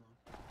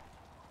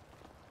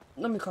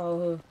 Let me call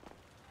her.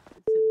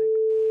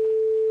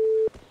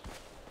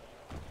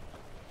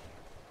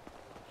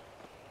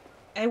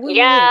 Hey, where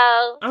you at?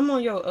 I'm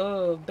on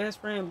your best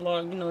friend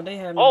blog, you know, they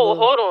have me. Oh,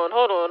 hold on.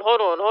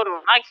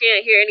 I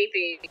can't hear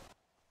anything.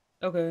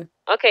 Okay.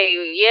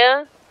 Okay,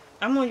 yeah?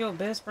 I'm on your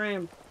best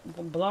friend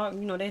blog,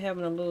 you know, they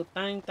having a little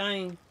thing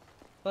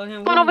for him.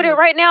 We're going over there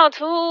right now,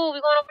 too.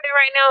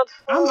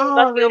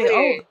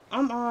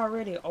 I'm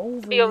already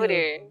over Be over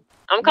there.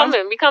 I'm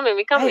coming. We coming.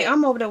 Hey,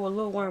 I'm over there with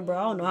Lil Worm, bro.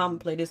 I don't know how I'm gonna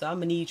play this. I'm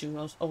gonna need you.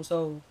 Oh,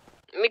 so.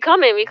 We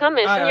coming.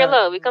 Send your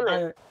love. We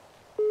coming.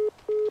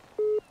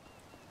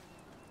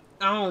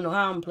 I don't know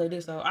how I'm gonna play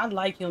this out. I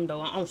like him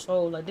though. I'm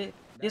so like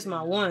this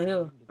my one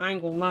here. I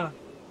ain't gonna lie.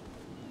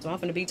 So I'm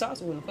finna be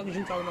toxic with him. Fuck is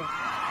you talking about?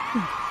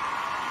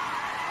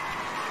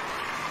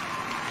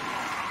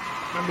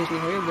 My bitch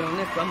need to get on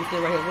this, but I'm gonna sit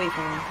right here wait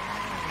for him.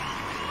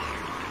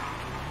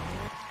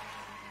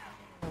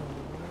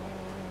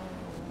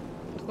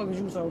 What the fuck is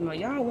you talking about?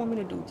 Y'all want me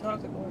to do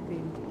toxic RP?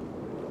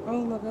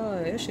 Oh my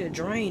god, that shit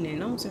draining. I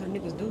don't see how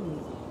niggas do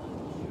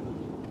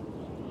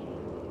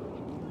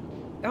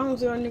it. I don't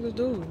see how niggas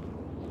do it.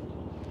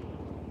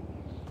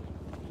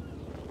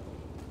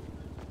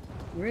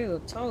 Real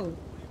talk.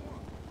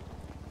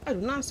 I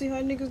do not see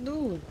how niggas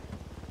do it.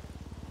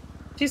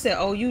 She said,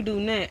 oh, you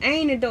do that.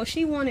 Ain't it though?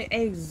 She wanted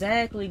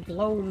exactly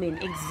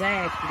Glowman.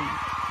 Exactly.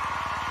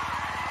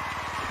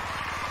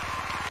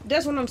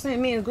 That's what I'm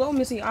saying, man.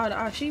 Glowman see eye to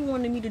eye. She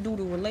wanted me to do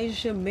the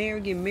relationship,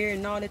 get married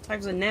and all that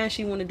types of. Now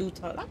she want to do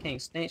talk. I can't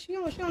stand. She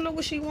don't know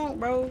what she want,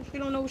 bro. She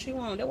don't know what she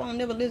want. That's why I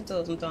never listen to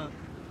her sometimes.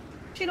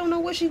 She don't know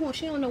what she want.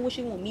 She don't know what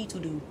she want me to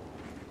do. You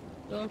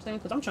know what I'm saying?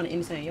 Because I'm trying to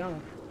understand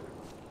y'all.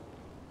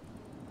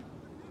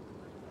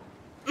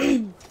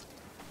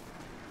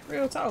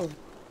 Real talk.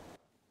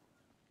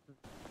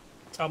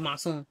 Talk my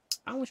son.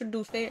 I want you to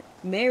do fair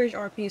marriage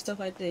RP and stuff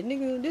like that.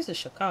 Nigga, this is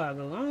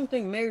Chicago. I don't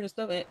think marriage and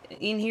stuff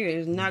in here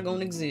is not gonna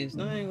exist.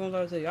 I ain't gonna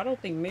lie to you. I don't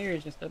think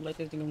marriage and stuff like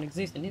this is gonna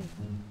exist in here.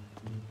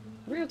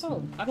 Real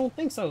talk. I don't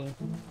think so.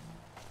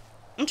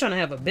 I'm trying to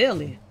have a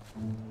belly.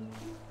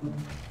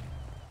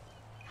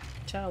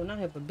 Child, when I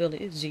have a belly,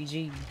 it's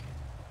GG.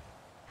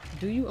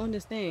 Do you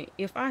understand?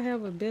 If I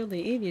have a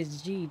belly, it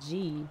is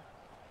GG.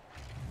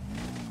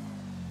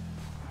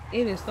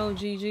 It is so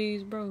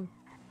GG's, bro.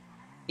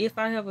 If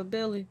I have a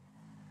belly,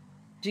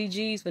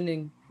 GG's for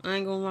nigga. I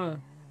ain't gonna lie.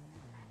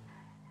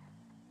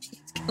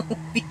 It's gonna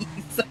be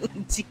so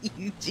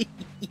GG.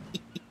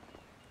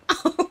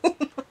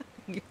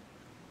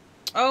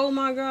 Oh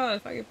my god.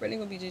 If I get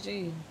pregnant, it's gonna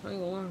be GG. I ain't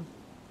gonna lie.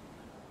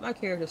 My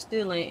character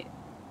still ain't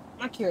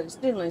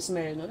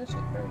smashed. No, that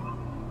shit crazy.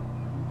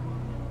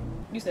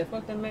 You said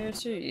fuck that marriage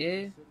shit?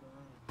 Yeah.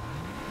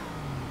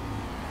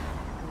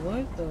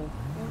 What the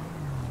fuck?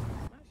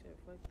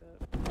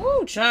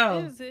 Ooh,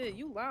 child. This is it.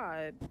 You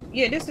lied.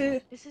 Yeah, this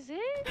is. This is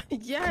it?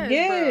 Yes.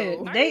 Yeah,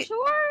 Bro. they. Are you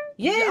sure?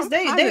 Yes,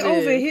 Yeah, they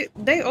over here.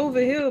 They over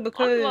here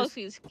because. I'm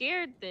low-key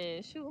scared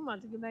then. Shoot, I'm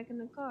about to get back in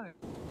the car.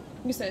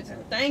 You said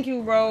thank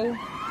you, bro.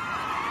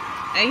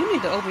 Hey, you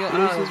need to open your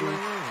eyes, bro.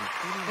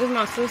 This is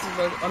my sister,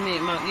 bro. I mean,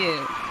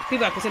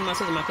 people I consider my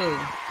sister my cousin.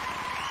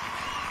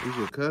 Is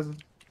your cousin?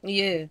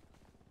 Yeah.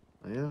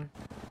 Yeah.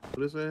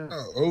 Who this is?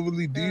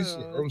 Overly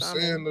decent. I'm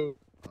saying though.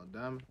 Oh,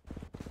 Diamond.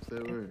 Say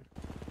word.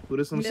 Who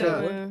this some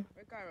shot?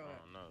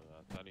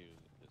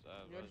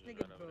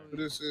 Who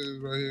this is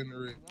right here in the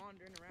ring?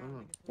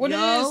 What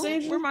Yo,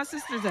 it is, where my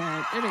sisters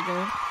at? There they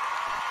go.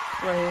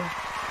 Right here.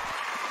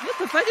 What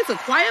the fuck? It's a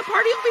quiet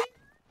party over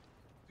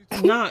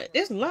here? Nah,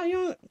 it's a lot.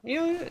 You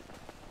don't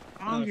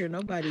I don't hear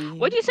nobody.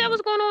 What you said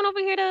was going on over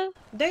here though?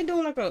 They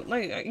doing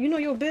like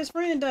your best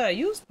friend died.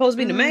 You supposed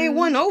to be the main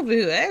one over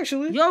here,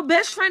 actually. Your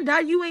best friend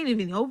died. You ain't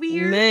even over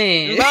here,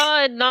 man.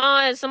 Bro,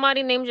 no,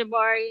 somebody named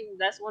Jabari.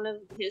 That's one of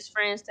his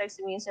friends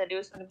texted me and said there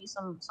was gonna be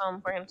something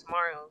for him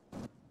tomorrow.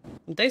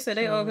 They said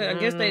they okay. I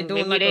guess they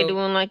doing maybe they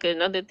doing like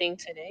another thing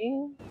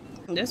today.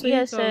 That's what he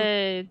he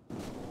said.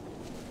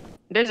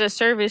 There's a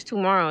service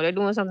tomorrow. They're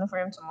doing something for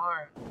him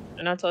tomorrow,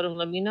 and I told him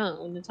let me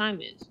know when the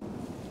time is.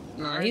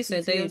 Nah, he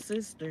said they your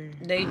sister.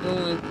 They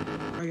doing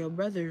or your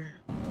brother.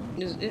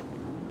 Is it?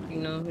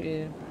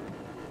 Yeah.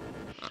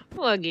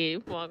 Fuck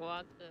it. Walk.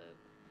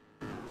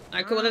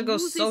 Alright, cool. Let's go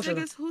social.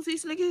 Who's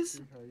these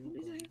niggas?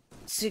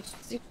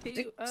 6'3",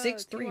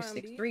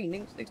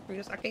 nigga,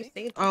 6'3". I can't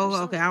say it.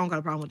 Oh, okay. I don't got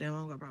a problem with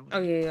them. Oh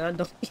yeah, I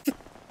don't.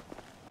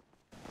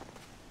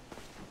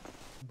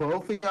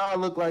 Both of y'all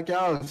look like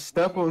y'all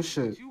step on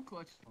shit. She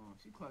clutching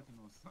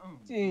on something.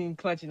 She ain't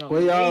clutching on.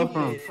 Where y'all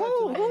from?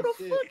 Who the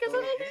fuck is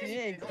on She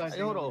ain't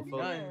clutching on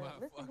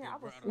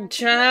nothing.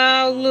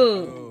 Child,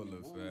 look.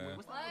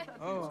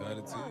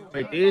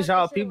 Wait, these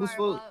y'all people's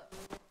food?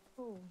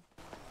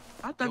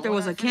 I thought there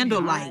was a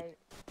candlelight.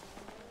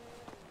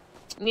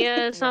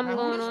 Yeah, something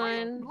going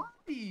on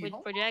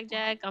for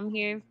Jack. I'm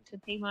here to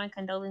pay my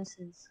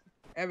condolences.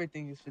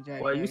 Everything is for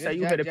Jack. Well, you say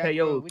you had to pay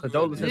your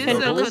condolences.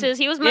 Condolences.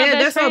 He was my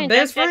best friend.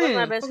 Best Jack friend. was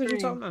my best friend. What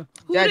you talking about?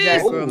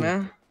 Jack, girl,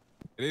 man.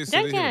 They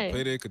said they gotta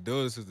pay their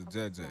condolences to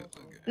Jack.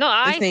 No,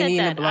 I This ain't said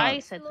even that. a block. I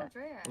said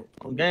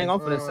that. Gang, I'm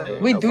finna say.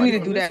 We do need to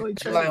do that.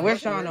 Like,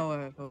 where's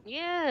Sean?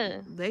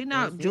 Yeah. They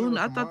not June.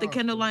 I thought the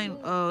candlelight.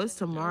 Oh, it's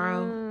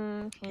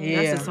tomorrow.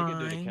 Yeah. That's a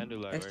sign.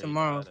 It's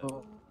tomorrow.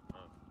 So.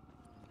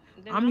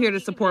 I'm here to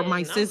support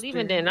my sister.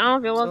 Even then, I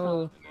don't feel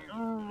welcome.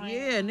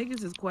 Yeah,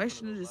 niggas is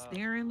questioning, just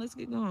staring. Let's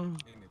get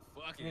going.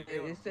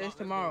 It's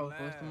tomorrow.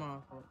 It's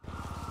tomorrow.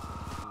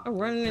 I'm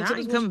running into I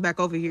ain't coming back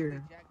over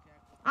here.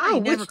 I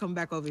ain't never come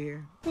back over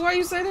here. Why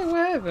you say that? What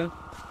happened?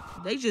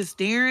 They just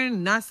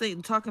staring, not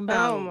saying, talking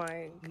about. Oh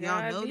my god,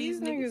 y'all know these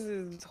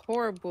niggas is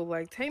horrible.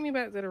 Like, take me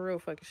back to the real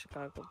fucking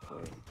Chicago,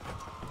 boy.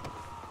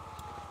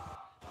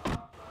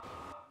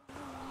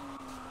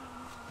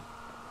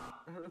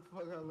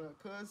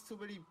 Cause too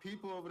many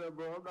people over there,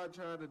 bro. I'm not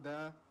trying to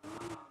die.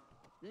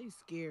 They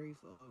scary,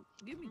 folks.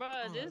 Give me.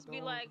 Bruh, just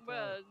be like,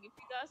 bruh, if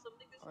you got some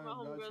niggas from my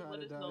homegirls,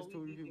 let us know.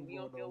 We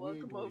don't feel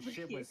welcome over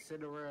here.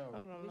 Sit around.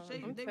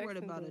 They worried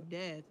about a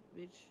death,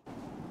 bitch.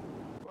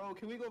 Bro,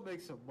 can we go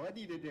make some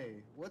money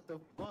today? What the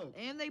fuck?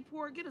 And they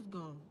poor. Get us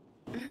gone.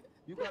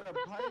 You got a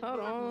pipe,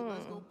 bro?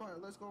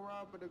 Let's go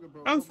rob a nigga,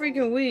 bro. I'm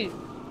freaking weak.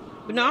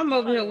 But no, I'm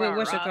over here with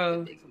what's it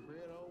called?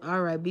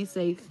 All right, be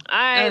safe. All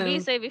right, be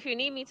safe. If you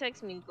need me,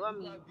 text me. Call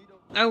me.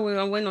 I will.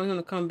 I'm waiting on him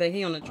to come back.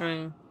 He on the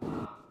train.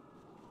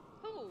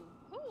 Who?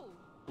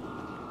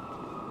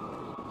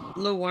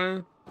 Lil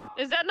Worm.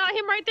 Is that not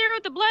him right there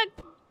with the black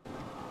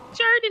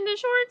shirt and the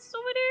shorts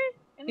over there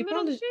in the middle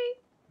of the street?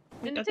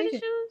 And the tennis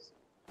shoes?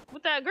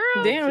 With that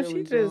girl? Damn,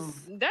 she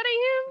just that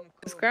ain't him.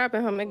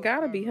 Describing him. It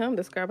gotta be him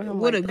describing him.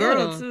 With like a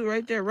girl that. too,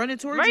 right there, running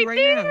towards Right you right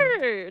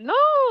there. now.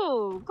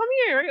 No, come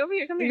here, right over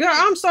here. Come here. Girl,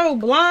 I'm so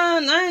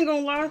blind. I ain't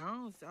gonna lie.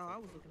 I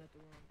was looking at the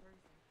wrong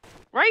person.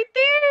 Right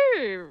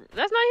there.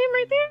 That's not him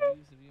right there.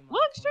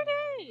 Look straight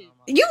ahead.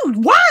 You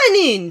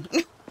whining.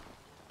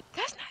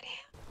 That's not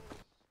him.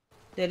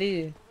 That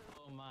is.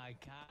 Oh my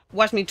god.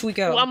 Watch me tweak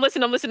out. Oh, I'm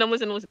listening.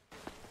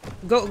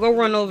 Go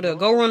run over there.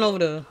 Go run over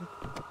there.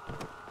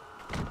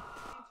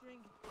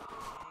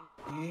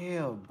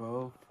 Yeah,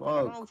 bro. I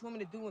don't know Fuck. what you want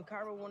me to do when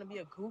Cairo want to be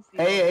a goofy.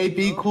 Hey,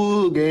 be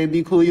cool, gang.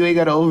 Be cool. You ain't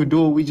gotta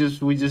overdo it. We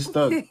just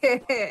stuck.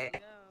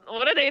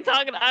 What are they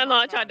talking? I don't know.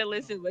 I tried to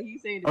listen, but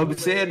he's saying. I'm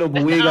saying though,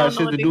 but we ain't got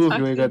shit to do if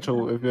you ain't got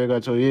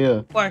your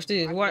yeah. Watch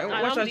this.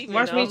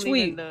 Watch me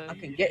tweak. I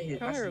can get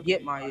his. I can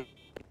get my.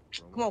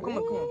 Come on.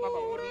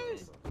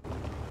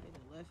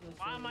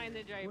 Why am I in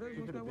the driver?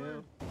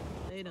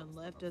 They done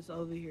left us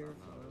over here.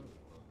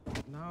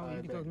 No,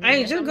 you go.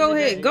 Hey, just go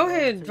ahead. Go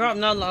ahead and drop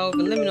Nala over.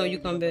 Let me know you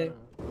come back.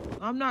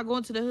 I'm not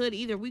going to the hood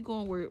either. We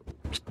going where?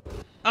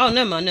 Oh,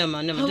 never mind.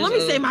 Let me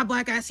say my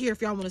black ass here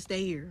if y'all want to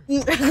stay here.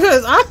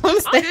 Cause I'm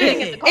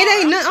staying.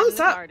 It ain't nothing.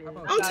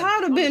 I'm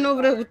tired of being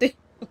over there with it.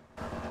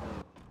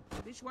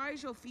 Bitch, why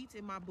is your feet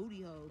in my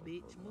booty hole,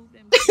 bitch? Move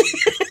them. Bitch,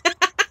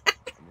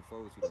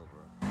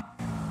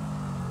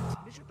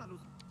 you thought it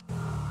was.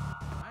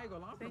 I ain't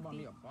gonna lie about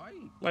me a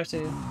fight. Watch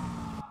this.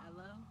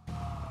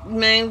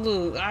 Man,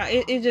 look,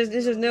 it's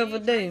just never a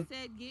day. I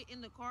said get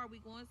in the car, we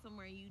going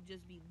somewhere, and you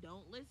just be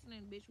don't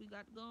listening, bitch. We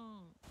got to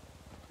go.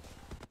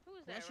 Who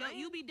is That's that?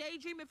 you be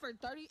daydreaming for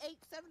 38,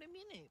 70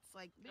 minutes.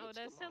 Like, bitch, Oh,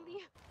 that's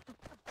Cindy.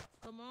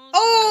 Come on.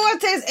 Oh, I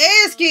text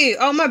Asky.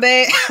 Oh, my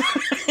bad.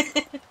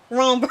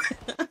 Wrong.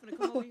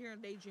 over here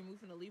and daydream. We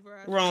finna leave her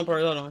ass. Wrong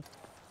part. Hold on.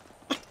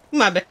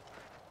 My bad.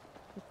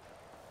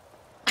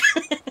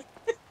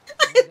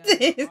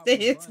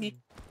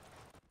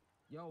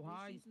 Yo,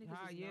 hi,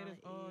 yeah,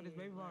 this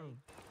baby bottle.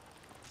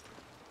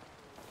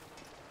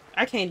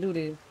 I can't do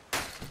this.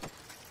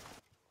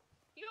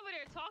 You over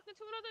there talking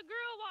to another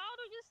girl while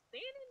Aldo just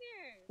standing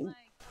there.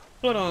 Like,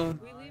 Hold on.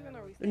 We leaving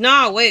or we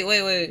Nah, wait. look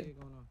at him.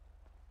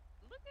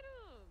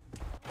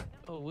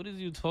 Oh, what is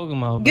you talking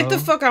about, Get bro?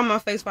 the fuck out of my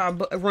face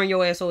before I run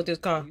your ass over with this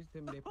car.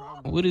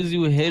 What is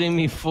you hitting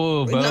me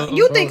for, bro? No,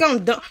 you think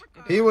I'm dumb?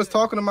 He was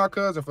talking to my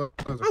cousin. I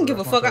don't give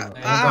a fuck. I'll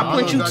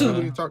punch you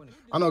too.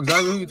 I know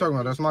exactly who you talking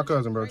about. That's my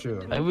cousin, bro.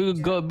 Chill. Like, we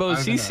would go, bro.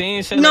 She's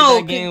saying shit No,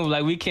 like that game.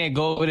 Like, we can't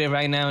go over there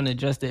right now and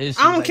address the issue.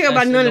 I don't Like, care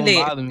about shit none of don't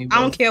that. bother me, I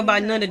bro. don't care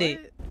about none of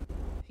that.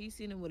 He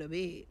seen him with a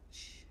bitch.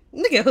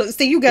 Look at her.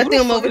 See, you got Who the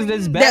them fuck over is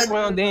this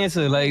background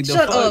dancer? Like, the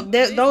Shut fuck? up.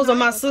 Those are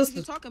my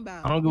sisters.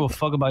 I don't give a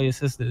fuck about your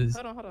sisters.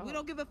 We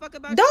don't give a fuck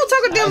about. Don't talk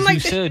to them As like you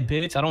that. should,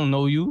 bitch. I don't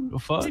know you. The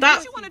fuck? Stop.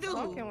 What you wanna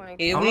do?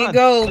 Here I'm we not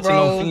go, touching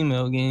bro. No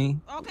female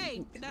game.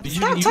 Okay.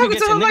 Stop talking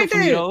to her like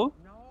that.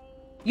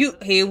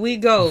 Here we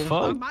go.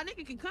 Fuck. My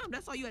nigga can come.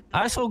 That's all you had to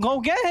Alright, so go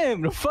get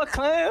him. The fuck,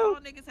 clown. all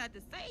niggas had to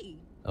say.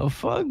 The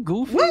fuck,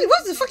 goofy.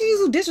 What the fuck are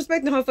you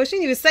disrespecting her for? She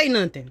didn't even say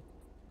nothing.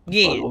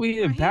 Yeah. Fuck over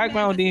here,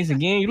 background dance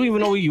again. You don't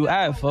even know where you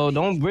at, fo.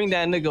 Don't bring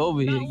that nigga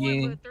over here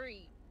again.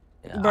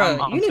 Bro,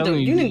 I'm you telling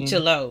need to gang.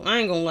 chill out. I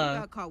ain't gonna lie.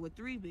 Got caught with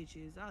 3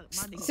 bitches.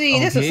 My nigga. See,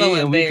 this is so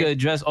and we could embarrassing.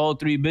 address all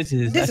 3 bitches.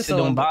 This That is shit so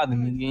don't bother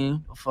me,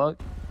 gang. The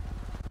fuck?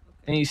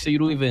 And you say you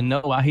don't even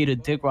know I hate a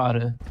dick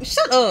rider.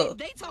 Shut up.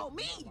 They told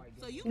me.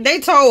 So you. They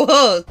told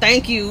her.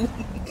 Thank you.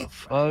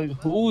 Fuck.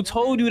 Who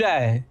told you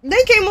that?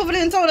 They came over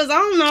there and told us. I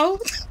don't know.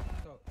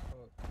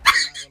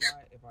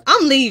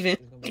 I'm leaving.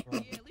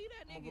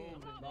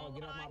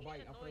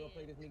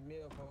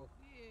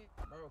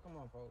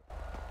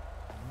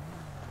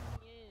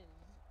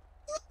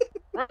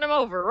 run him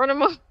over. Run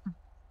him over.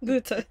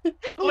 Good time.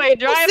 Wait,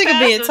 drive I'm sick of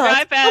fast being or drive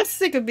talked. I'm fast?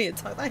 sick of being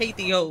talked. I hate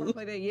the old. I'm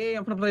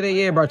gonna play that,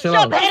 yeah, bro. Chill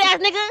Shut out. that ass,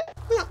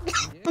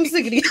 nigga. I'm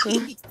sick of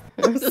these.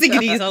 I'm sick of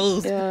these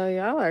hoes. Yeah,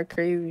 y'all are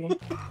crazy.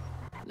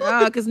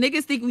 Nah, cause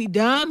niggas think we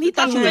dumb. He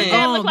thought you was Man,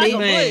 gone, look like a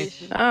baby.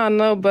 bush. I don't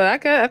know,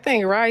 but I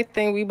think Rye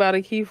think we about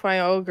to keep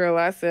fighting old girl.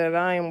 I said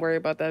I ain't worried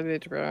about that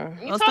bitch, bro.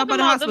 Oh, stop by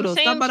the hospital.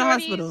 Stop by the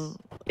hospital.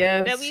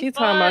 Yes, that we she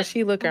talking about fought?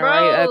 she looking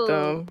right at Bro,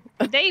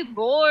 them. They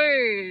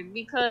bored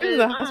because Where's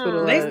the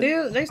hospital They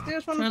at?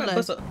 still trying to fight.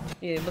 Bust up.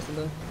 Yeah, bust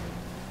up.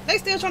 They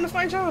still trying to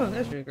fight y'all.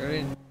 That shit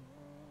crazy.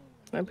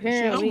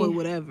 Apparently, I'm with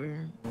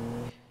whatever.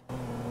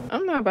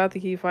 I'm not about to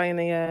keep fighting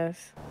their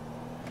ass.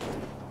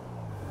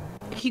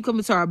 He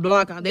coming to our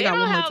block. They they got don't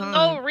one more have time.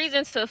 no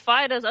reason to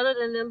fight us other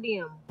than them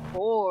being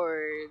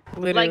bored.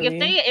 Like Literally.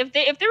 if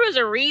there was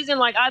a reason,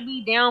 like I'd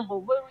be down, but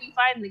what are we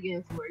fighting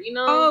again for? You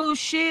know? Oh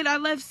shit! I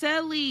left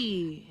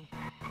Sally.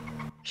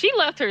 She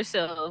left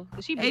herself.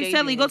 She beat Hey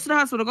Sally, Adrian. go to the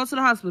hospital. Go to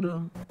the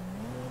hospital.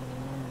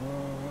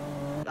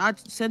 I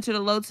sent her the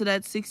load to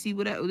that 60.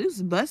 Whatever. This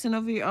is busting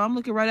over here. Oh, I'm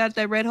looking right at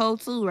that red hole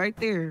too, right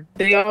there.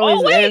 They always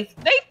Oh wait, ask.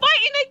 they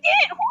fighting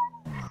again.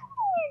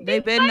 They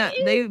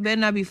better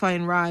not be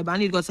fighting Rye. But I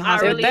need to go to the I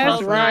hospital. really that's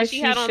hope right, not. she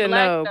She had on should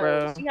black know, though.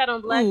 bro. She had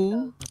on black Ooh.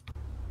 though.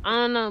 I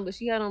don't know, but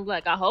she had on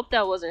black. I hope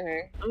that wasn't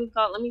her.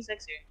 Let me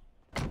text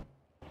her.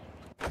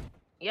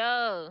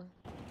 Yo.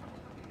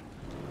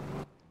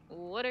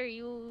 What are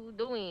you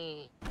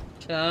doing?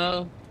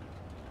 Child.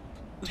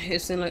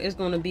 It seems like it's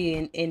gonna be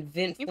an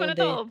eventful You finna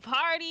day. throw a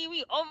party?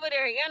 We over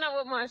there. You're not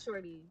with my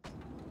shorty.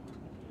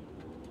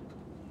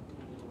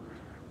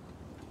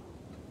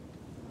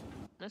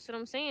 That's what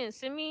I'm saying.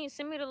 Send me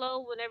the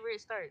load whenever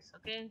it starts,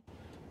 okay?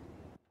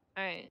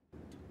 Alright.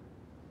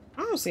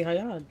 I don't see how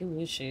y'all do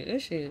this shit.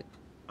 This shit.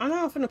 I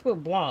know I'm finna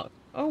put block.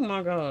 Oh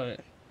my god.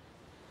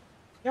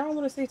 Y'all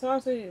wanna see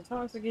Toxic?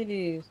 Toxic it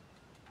is.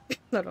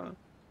 Hold on.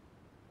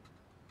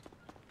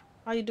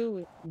 How you do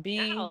it?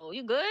 B. Oh,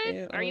 you good?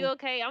 Yeah, Are you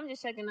okay? I'm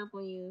just checking up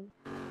on you.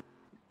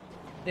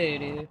 There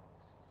it is.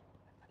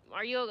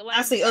 Are you like,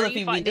 I see are other you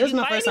people. fight- This did is you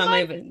my fight first time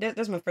anybody? ever.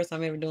 That's my first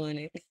time ever doing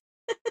it.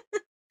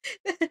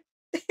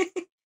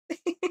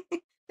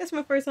 That's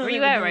my first time. Where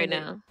you ever at doing right it.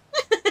 now?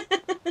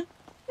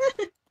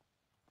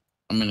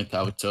 I'm in the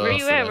cafeteria. Where you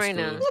so at that's right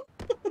cool. now?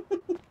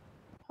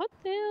 What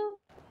the hell?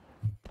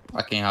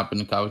 I can't hop in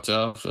the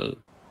cafeteria, so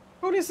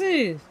Who this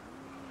is?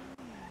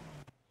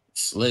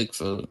 slick,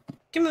 so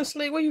Give me a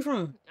slick. Where you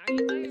from?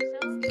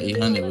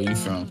 800, where you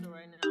from?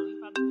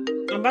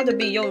 I'm about to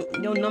be your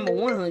number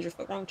 100.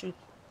 Fuck wrong with you.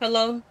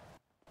 Hello?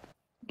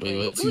 Wait,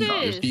 what? Who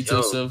this? Repeat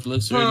yourself,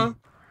 looks Huh? ready.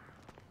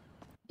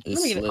 It's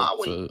Let me get slick,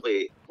 it. so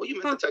Wait, what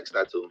you meant to text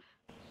that to?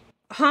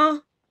 Huh?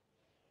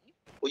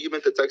 Who you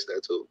meant to text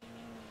that to?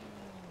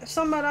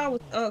 Somebody I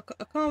was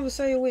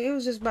conversating with. It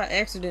was just by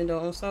accident though.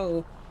 On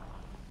Soul.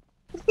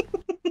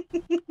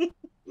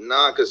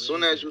 Nah, cause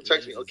soon as you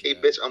text me, okay,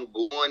 bitch, I'm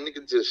going.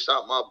 Nigga just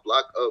shot my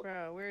block up.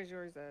 Bro, where's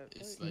yours at?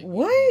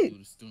 What?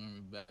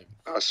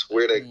 I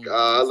swear to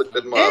God, I looked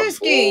at my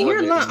Asking, phone.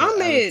 you're not.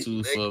 I'm at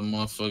attitude for a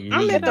motherfucker. I'm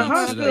really at the don't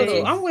sit hospital.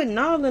 there. I'm with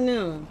Nala and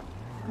them.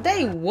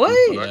 They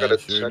what? I gotta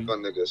check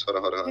on niggas.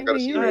 Hold on. I gotta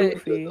see You real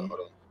goofy. quick. Hold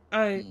on.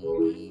 Alright.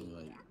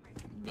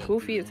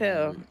 Goofy as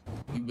hell.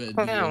 You better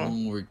do your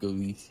homework,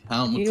 Elise.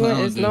 How I'm a You clown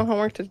there's no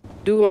homework to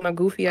do on a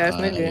goofy ass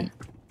nigga.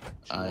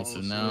 Alright,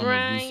 so now I'm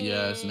a goofy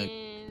ass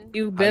nigga.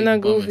 You've been a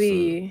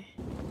goofy.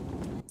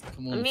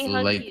 Come on, Let me fool.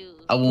 hug Like, you.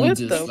 I won't What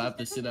just the- slap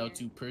the shit out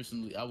you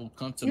personally. I will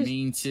come to You-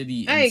 Main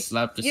City Hey, and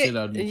slap the shit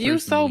out of you You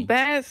so personally.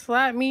 bad,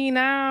 slap me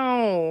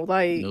now.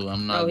 Like, No,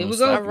 I'm not Oh, here gonna we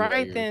slap go. you out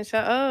alright here. then,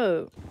 shut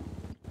up.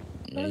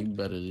 Yeah, you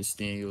better just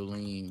stay in your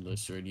lane, little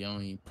shorty. I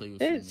don't even play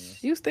with females.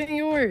 Bitch, you stay in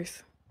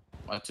yours.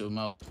 Watch your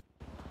mouth.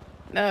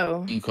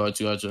 No. I ain't called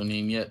you out your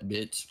name yet,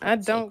 bitch. I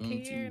Fuck don't on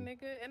care, you.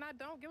 nigga, and I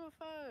don't give a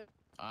fuck.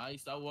 Alright,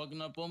 stop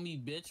walking up on me,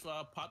 bitch,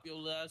 while I pop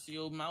your ass in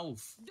your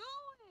mouth. Do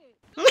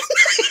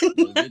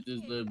Yo, get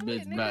this little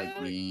bitch back,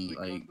 gang.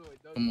 Like,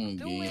 come on,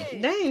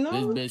 gang. Dang, This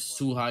no. bitch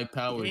too high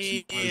powered.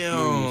 She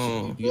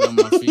Damn. get on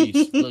my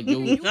face. Look,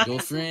 your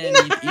friend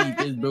need to eat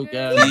this broke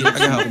ass. I bitch.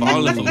 got her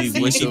falling for me, See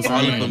boy. your She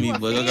falling friend. for me,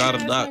 but I got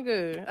a doc.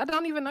 Nigga, I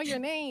don't even know your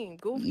name.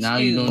 Goofy. Now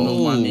you don't know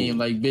my Oh. name,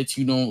 like bitch.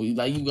 You don't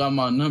like you got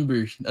my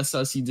number. That's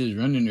how she just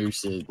running her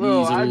shit.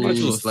 Bro, These I got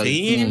you a hoes, like,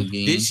 come fan? on,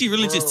 gang. Did she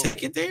really just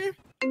take it there?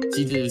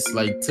 She just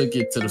like took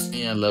it to the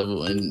fan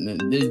level, and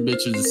this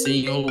bitch was the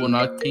same hoe when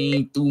I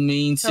came through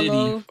Main City.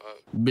 Hello?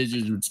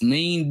 Bitches was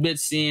main bitch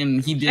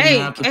saying he didn't Hey,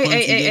 have to hey, punch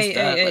hey, you hey, this hey,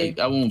 that. hey, Like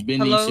I won't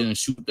bend Hello? this shit and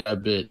shoot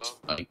that bitch.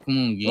 Like come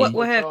on, gang. What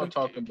What y'all happened?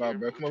 talking about,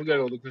 bro? Come on, we gotta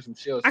go look for some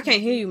shells. I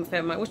can't hear you,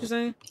 Fat Mike. What you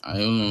saying? I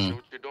don't know.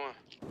 What you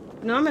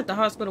doing? No, I'm at the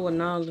hospital with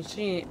Nala.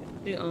 She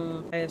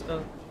passed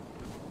out.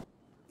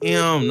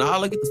 Damn,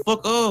 Nala, get the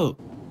fuck up.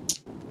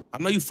 I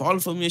know you falling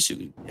for me and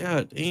shit.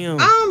 Yeah, damn.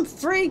 I'm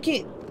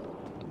freaking.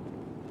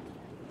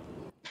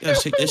 You gotta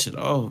shake that shit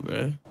off,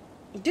 bro.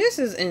 This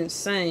is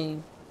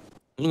insane.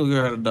 I'm gonna go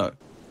get her the doc.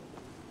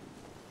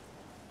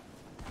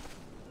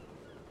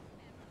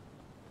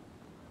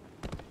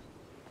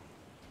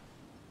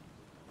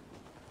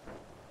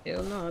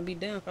 Hell no, I'd be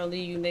down if I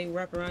leave you and they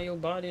wrap around your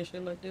body and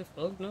shit like that.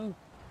 Fuck no.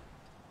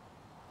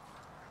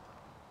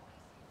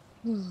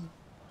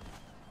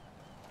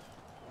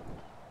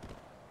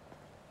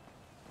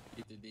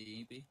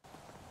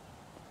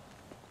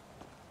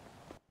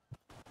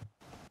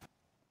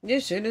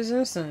 This shit is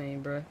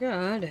insane, bro.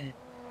 God damn.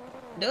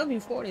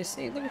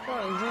 W46. Look before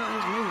I join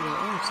this movie.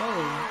 I'm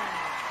sorry.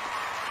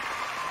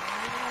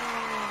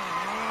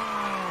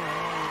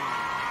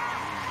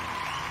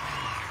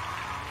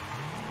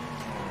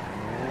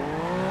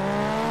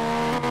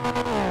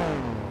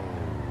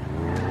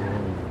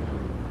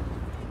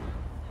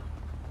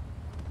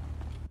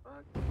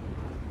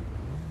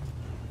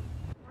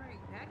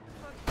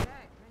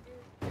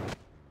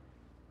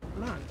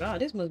 My God,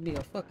 this must be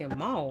a fucking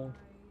mall.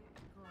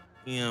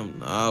 Damn,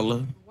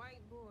 Nala.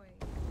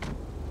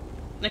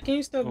 Now, can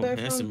you step Oh, back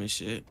handsome from? and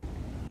shit.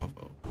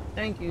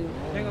 Thank you.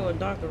 There go a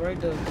doctor right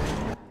there.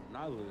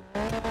 Nyla.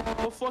 What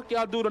the fuck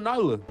y'all do to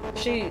Nyla?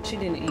 She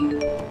didn't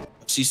eat.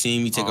 She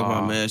seen me take off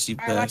my mask. She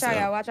All right, watch passed out,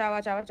 y'all.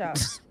 out. Watch out.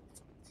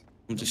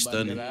 I'm just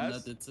Nobody stunning. did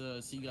nothing to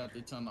her. She got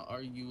there trying to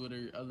argue with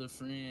her other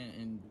friend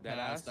and That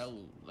passed ass? out.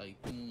 Like,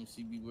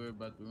 she be worried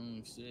about the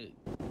wrong shit.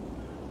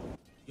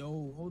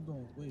 Yo, hold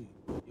on, wait.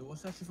 Yo,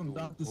 what's that shit from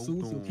Dr.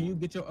 Seuss? Yo, can you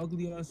get your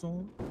ugly ass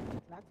on?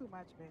 Not too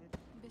much, man.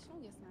 Bitch,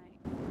 don't get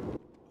sniped.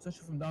 What's that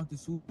shit from Dr.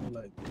 Seuss?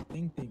 Like,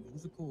 thing.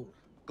 What's it called?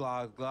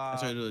 I'm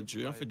trying to do a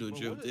drill. I'm finna do a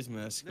drill with this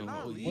mask on.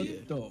 Oh, yeah.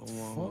 What the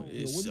fuck? Yo, what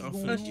is I'm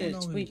going finna- on Shit's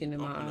out here? tweaking in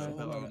my Hold eye. on,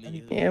 hold on.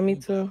 Yeah, me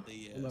too.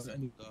 Hold on,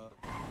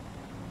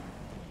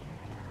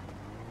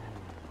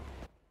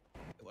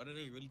 Why did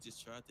they really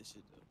just try this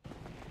shit though?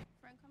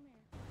 Friend, come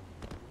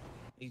here.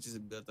 He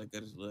just built like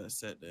that his last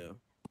sat down.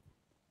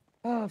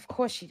 Oh, of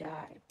course she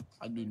died.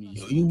 I do need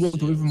Yo, you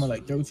walked away from her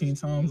like 13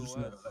 times. Just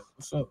now. Like,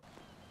 what's up?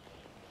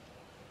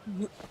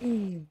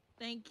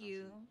 Thank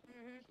you.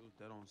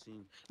 That don't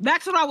seem.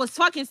 Back to what I was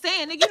fucking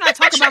saying, nigga. You're not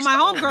talking about my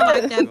homegirl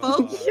like that,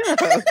 folks.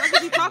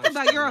 What you talking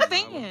about? You're a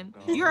fan.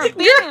 You're a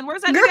fan.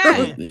 Where's that nigga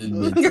at?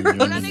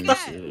 Where that nigga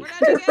at? Where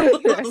that nigga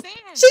at? You're a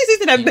fan. She sees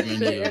that Shit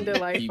bitch. ended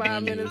like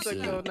 5 minutes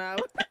ago now.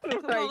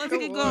 Come on, let's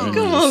get going.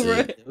 Come on,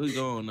 bro. We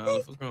going now.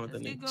 What's wrong with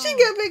that nigga? She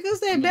got big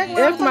that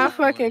back If my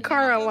fucking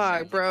car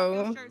unlocked,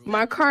 bro.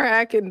 My car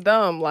acting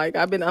dumb. Like,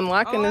 I've been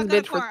unlocking this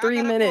bitch for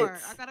 3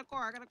 minutes. I got a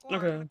car.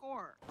 Okay.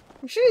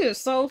 She is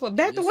so for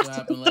back to This what what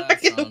happened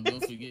last time.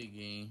 Don't forget,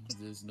 gang.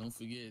 Just don't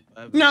forget.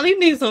 No, you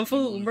need some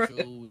food, bro.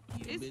 Control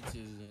your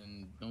bitches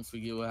and don't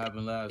forget what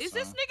happened last Is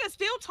time. this nigga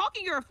still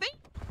talking? You're a fan.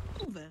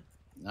 Moving.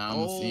 Nah, I'm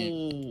a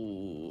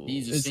fan.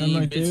 These the It's same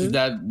like bitches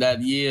this?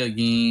 that year,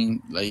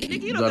 gang. Like, Nigga,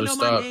 you you don't gotta even know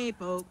my stop. name,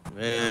 folks. You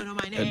Man, don't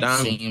know my name. that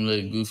Same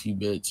little goofy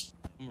bitch.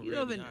 You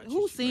don't even.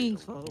 Who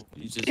sings, folks?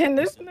 Can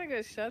this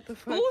nigga shut the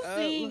fuck Who up?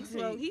 sings,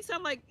 Like, bro? He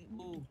sound like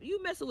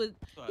you messing with.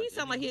 He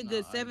sound like he a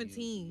good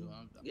 17.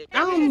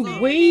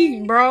 I'm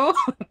weak, bro.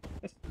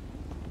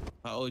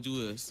 How old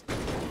you is?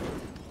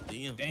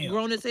 Damn.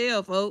 Grown as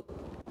hell, folks.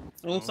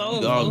 I'm so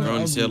We all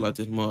grown as hell like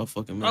this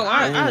motherfucking man. Oh,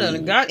 I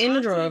done got in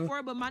the drive.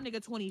 24, but my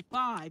nigga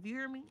 25. You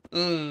hear me?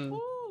 Mm.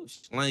 Ooh.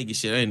 Slangy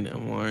shit ain't that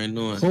more ain't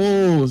doing.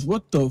 Pause.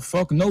 What the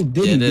fuck? No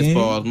Diddy, Yeah, that's gang.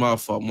 pause. My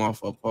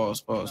fault.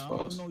 Pause. Nah, I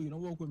don't know you.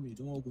 Don't walk with me.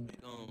 Don't walk with me.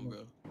 Bro.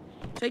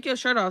 Take your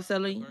shirt off,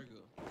 Sally.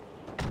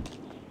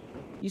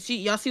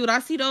 Y'all see what I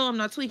see though? I'm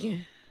not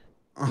tweaking.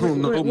 Oh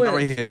no, not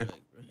right here.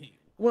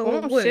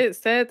 What shit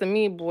said to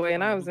me, boy,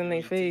 and I was in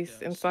their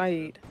face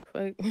inside.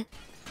 Fuck.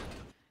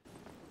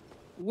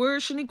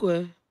 Where's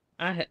Shaniqua?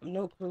 I have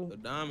no clue. The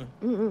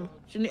diamond.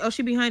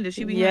 She behind us.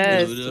 She behind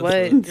yes, us.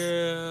 what?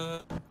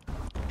 Girl.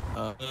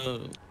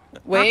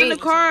 Wait. Hop in the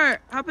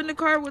car. Hop in the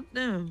car with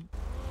them.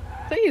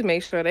 Please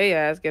make sure they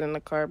ass get in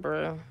the car,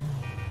 bro.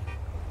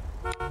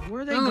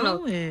 Where are they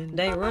going?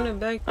 They running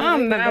back.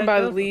 I'm not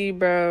about to leave,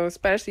 bro.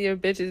 Especially if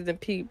bitches done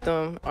peeped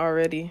them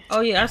already. Oh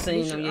yeah, I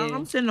seen them. Yeah.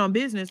 I'm sitting on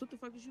business. What the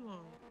fuck is you on?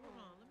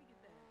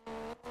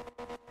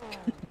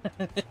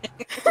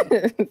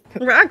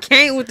 Bro, I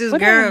can't with this What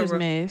girl, did I just bro.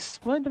 miss?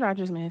 What did I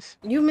just miss?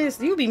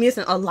 You be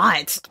missing a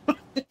lot.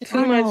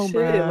 Too much shit.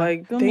 bruh.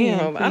 Like, Fill me in,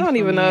 damn. I please don't fill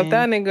even me know if in.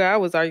 that nigga I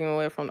was arguing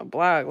with from the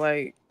block.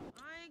 Like,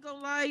 I ain't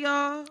gonna lie,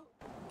 y'all.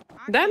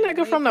 that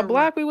nigga from the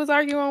block we was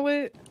arguing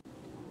with.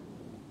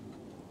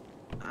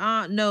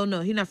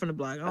 No, he not from the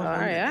block. All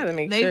right, I had to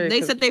make they sure.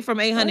 They said they from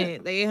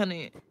 800. They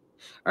 800.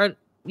 Or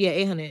yeah,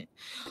 800.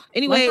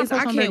 Anyways,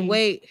 I can't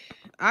wait.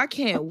 I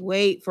can't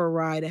wait for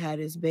Rye to have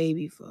this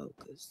baby,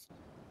 folks.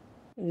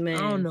 Man,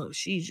 I don't know.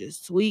 She's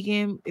just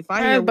tweaking. If I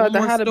I hear was about one to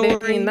more have a baby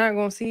story, and not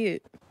gonna see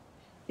it.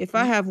 if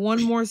I have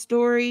one more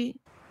story,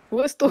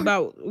 what story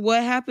about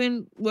what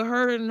happened with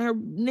her and her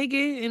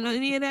nigga and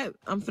any of that,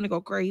 I'm finna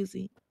go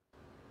crazy.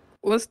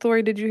 What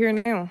story did you hear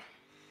now?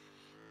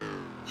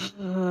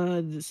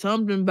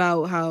 Something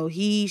about how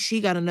she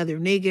got another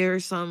nigga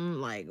or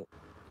something like.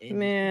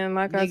 Man,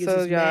 like I niggas told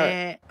is y'all,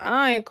 mad.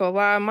 I ain't gonna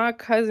lie. My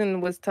cousin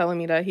was telling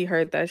me that he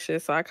heard that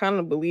shit, so I kind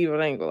of believe it.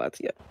 I ain't gonna lie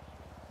to you.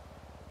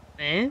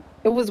 Man,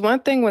 it was one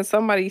thing when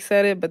somebody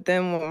said it, but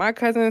then when my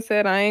cousin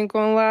said, I ain't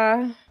gonna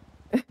lie,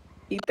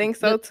 he thinks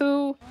so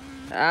too.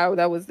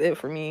 That was it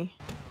for me.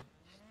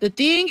 The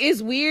thing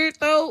is weird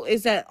though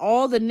is that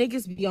all the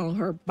niggas be on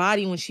her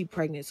body when she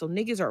pregnant, so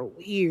niggas are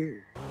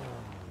weird.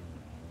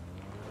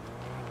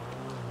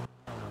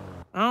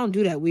 I don't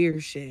do that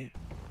weird shit.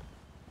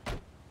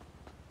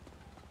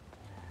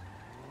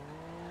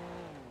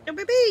 Hey,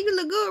 baby, you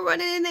look good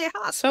running in that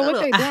hospital. So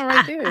what they doing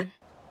right there?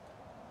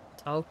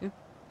 Talking.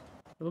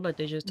 It look like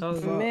they just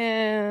talking.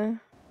 Man,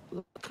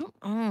 come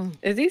on.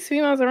 Is these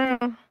females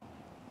around?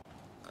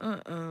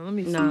 Let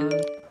me see. Nah.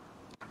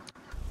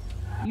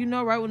 You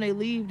know, right when they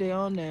leave, they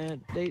on that.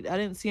 I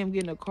didn't see them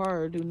get in a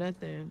car or do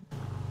nothing.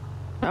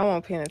 I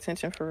wasn't paying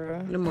attention for real.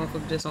 The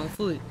motherfucker just on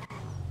foot.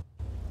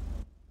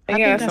 They I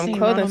got think I some seen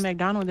clothing. Ronald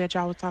McDonald that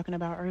y'all was talking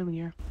about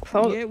earlier.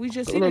 Yeah, we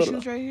just seen her. She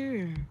was right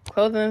here.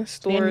 Clothing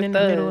store Standing in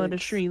the middle of the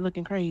thugs. street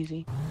looking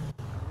crazy.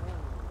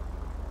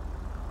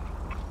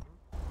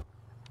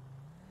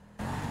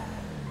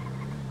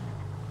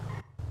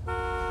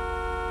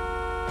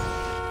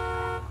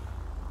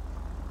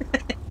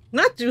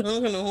 Not you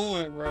honking the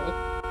horn,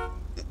 bro.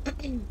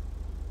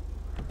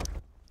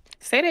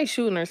 Say they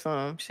shooting or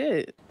something.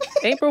 Shit.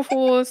 April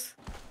Fools.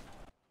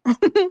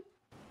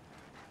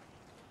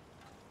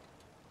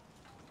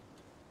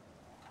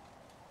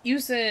 You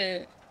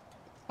said,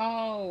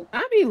 oh.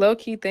 I be low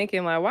key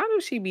thinking, like, why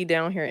does she be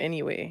down here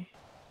anyway?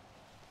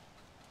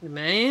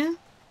 Man.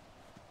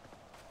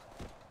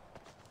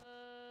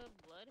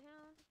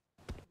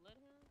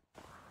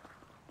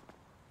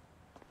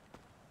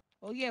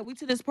 Oh yeah, we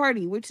to this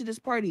party. We're to this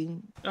party.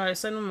 All right,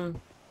 send them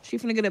on. She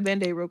finna get a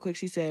band-aid real quick.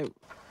 She said,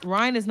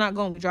 Ryan is not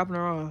going to be dropping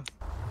her off.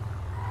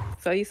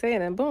 So you saying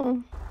that,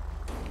 boom.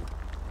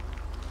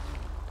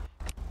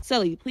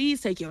 Sally,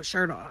 please take your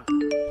shirt off.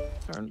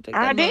 Turn, take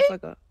I that did?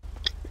 motherfucker.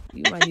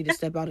 You might need to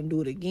step out and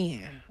do it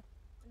again.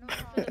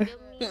 Oh,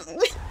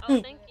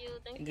 thank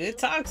you. Good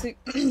toxic.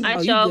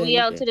 Alright, you y'all, good, we you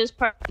out good. to this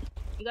party.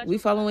 We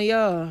following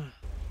y'all.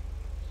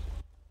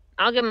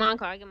 I'll get my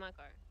car.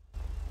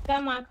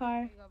 Got my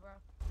car.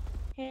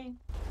 Hey.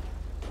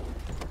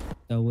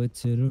 Throw it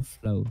to the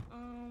flow.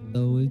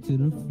 Throw it to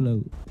the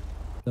flow.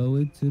 Throw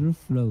it to the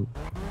flow.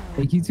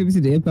 Hey, can you take me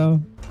to the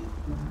impound?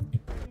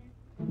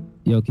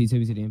 Yo, can you take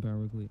me to the impound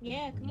real quick?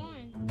 Yeah, come on.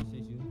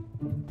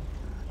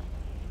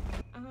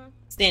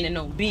 Standing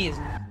on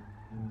business.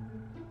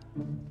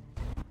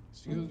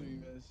 Excuse me,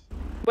 miss.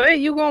 Wait,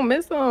 you gonna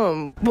miss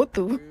them? What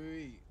the?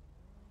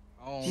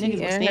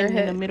 Niggas was standing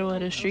in the middle of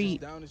the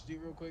street. Down the street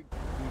real quick.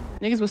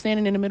 Niggas was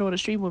standing in the middle of the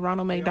street with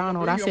Ronald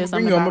McDonald. I said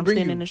something about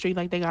standing in the street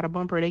like they got a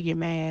bumper. They get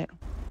mad.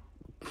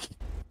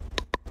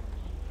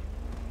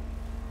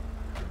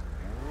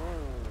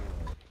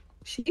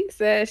 She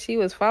said she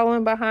was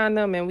following behind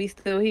them and we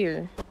still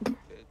here.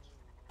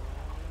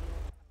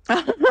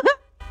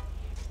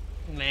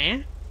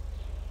 Man.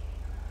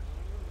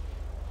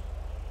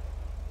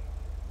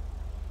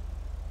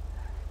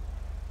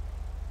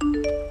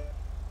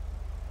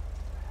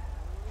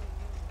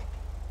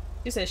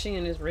 She said she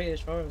in this red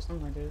short or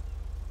something like that.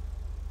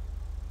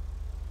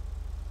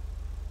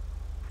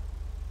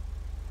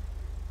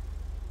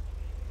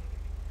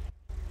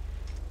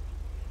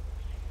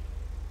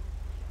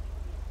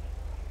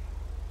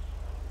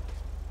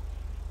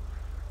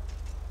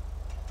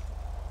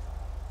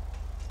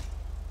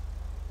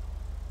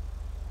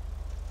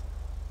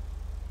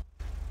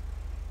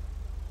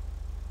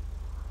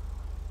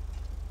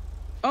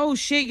 Oh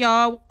shit,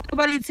 y'all!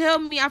 Nobody tell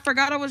me. I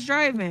forgot I was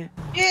driving.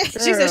 Yeah,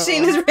 she said she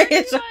in this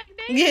red.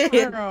 Yeah.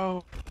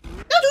 Don't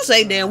you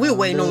say damn? We're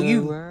waiting on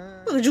you.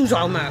 What are you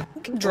talking about?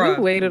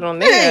 We waited on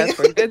their ass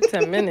for a good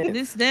 10 minutes.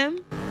 This them?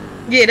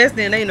 Yeah, that's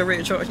them. They in the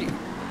red charge.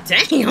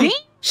 Damn.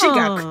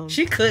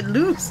 She cut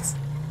loose.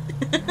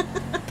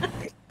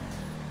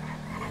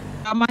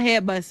 Got my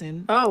head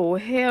busting. Oh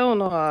hell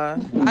no! I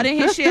didn't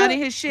hit shit. I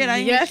didn't hit shit.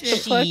 I didn't hit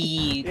shit.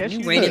 Yes,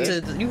 you ran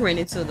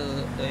into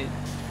the.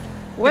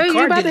 Where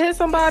you about to hit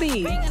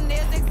somebody?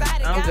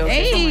 I'm joking.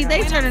 Hey,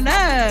 they turning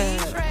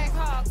up.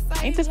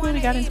 Ain't this when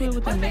we got into it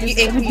with them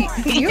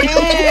niggas?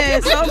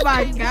 Yes. Oh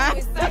my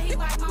god.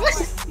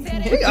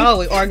 We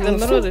always argue in the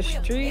middle of the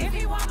street.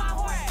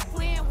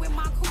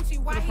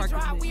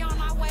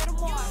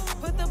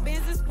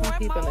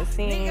 People in the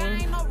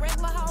scene.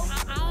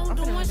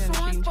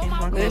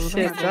 This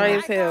shit dry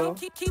as hell.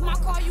 Come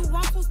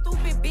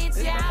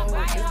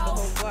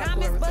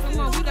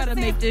on, we gotta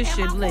make this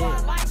shit lit.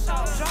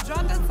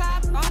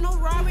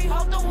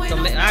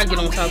 I get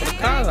on top of the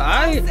car.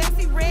 Alright.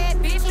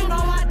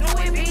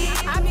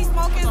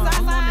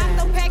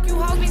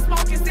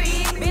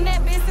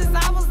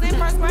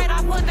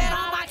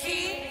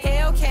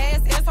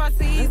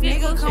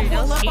 Nigga come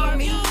pull up on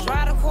me.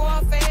 Try to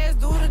call fast,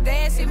 do the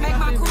dash, it make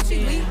my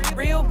coochie leak.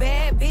 Real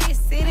bad bitch,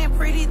 sitting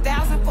pretty,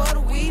 1,000 for the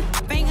weed.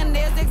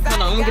 Fingernails exotic.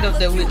 Hold on, I'm gonna get up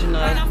there with you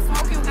now. I'm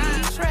smoking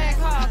weed. Track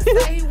hard,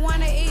 say he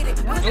wanna eat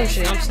it. Oh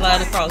shit, I'm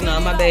sliding across now,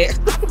 my bad.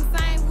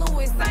 St.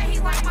 Louis, say he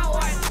like my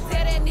horse. Tell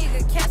that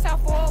nigga cash out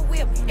for a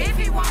whip. If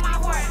he want my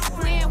horse,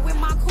 playing with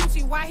my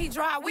coochie while he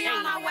drive. We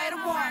on our way to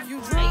Mars.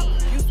 You drunk,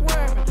 you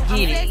swerving.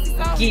 Get it.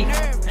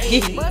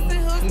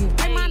 Bustin' hooks,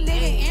 bring my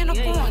nigga in the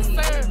phone,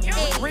 serve.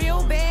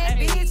 Real bad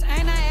bitch,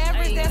 ain't I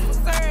average, that's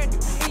absurd.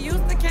 He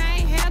used to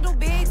can't handle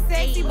big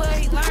sexy, but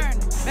he learned.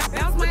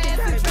 Bounce my ass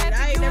in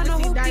traffic, you know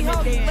who he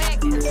hold you back.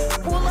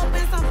 Pull up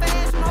in some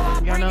fast,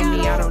 y'all know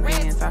me, I don't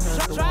dance, I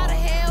hustle. Try to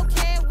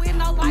Hellcat with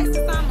no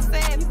license, I'm a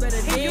savage.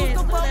 He used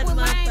to fuck with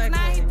lanes,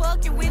 now he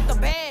fucking with the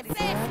baddest.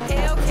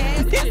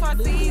 Hellcat,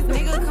 SRTs,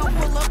 nigga come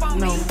pull up on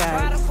me.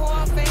 Try to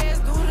call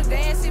fast, do the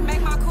dash, it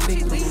make my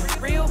coochie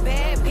leak. Real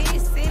bad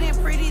bitch, sitting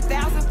pretty,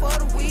 1,000 for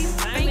the weed.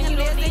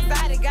 Fingernails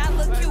exotic, got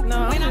look cute.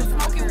 When I'm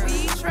smoking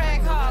weed,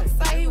 track hog,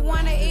 say he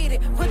wanna eat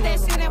it. Put that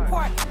shit in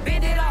park,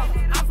 bend it off.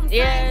 I'm from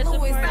St.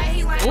 Louis, say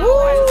he like my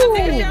horse.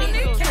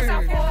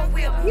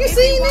 You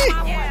seen it?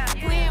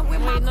 Playing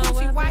with my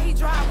coochie while he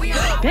drive. We on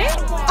our way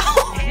to Mars.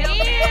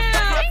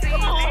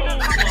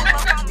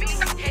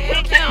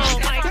 Oh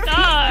my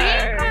god.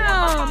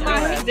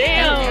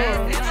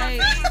 Damn.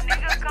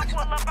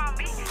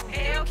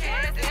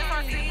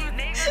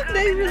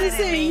 They really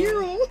say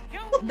euro.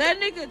 That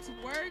nigga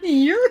twerk.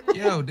 Euro.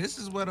 Yo, this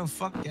is where the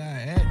fuck y'all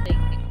at.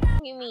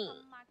 You mean?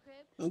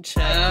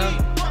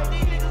 Child.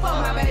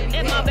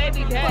 And my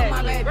baby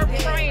dad. We're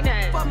praying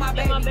that. Fuck my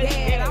baby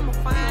dad. I'm a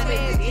fine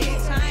ass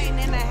bitch. I ain't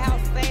in the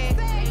house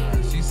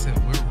fast. She said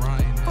we're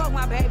riding. Fuck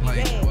my baby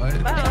Like dad. what?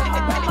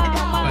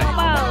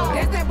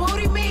 That's that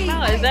booty me.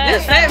 How is that?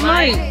 That's that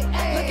Mike.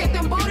 Look at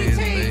them booty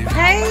cheeks.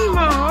 Hey,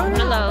 mom.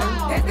 Hello.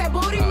 That's that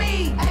booty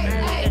me.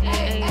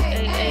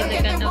 Look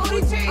at them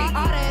booty cheeks. All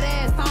that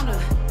ass on her.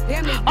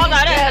 All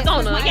that ass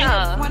on her,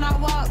 yeah. When I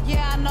walk,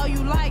 yeah, I know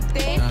you like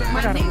that.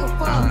 My nigga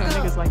fucked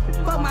up.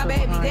 Fuck my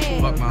baby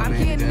dad. I'm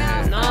getting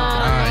out. No.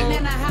 I'm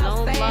in the house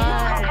staying.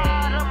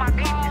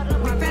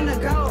 We finna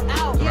go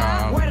out.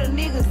 Where the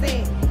niggas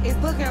at? It's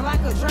looking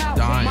like a drought.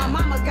 My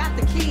mama got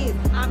the kids.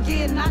 I'm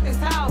getting out this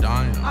house.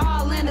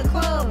 All in the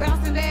club,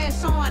 bouncing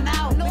ass showing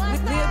out.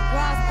 With lip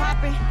gloss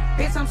popping.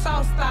 Bitch, I'm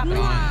show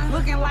stopping.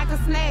 Looking like a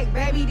snack.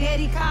 Baby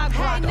daddy cock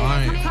blocking.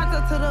 Tuck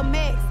her to the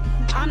max.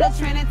 I'm the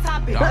trending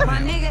topic. My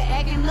nigga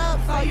acting up,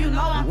 so you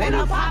know I'm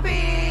finna pop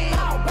it.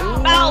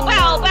 Bow,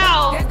 bow,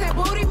 bow. That's that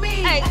booty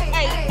me. Hey.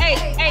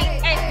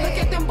 Look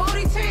at them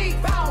booty cheeks.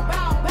 Bow,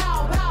 bow,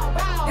 bow, bow,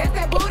 bow. That's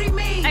that booty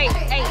me. Hey.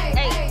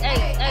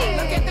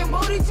 Look at them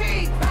booty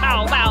cheeks.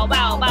 Bow, bow,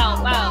 bow,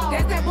 bow, bow.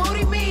 That's that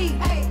booty me.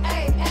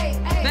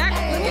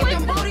 Look at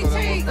them booty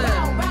cheeks.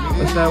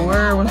 What's that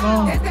word? What's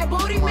on? That's that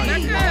booty me. Look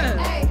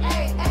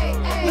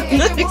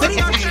at them booty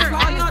cheeks.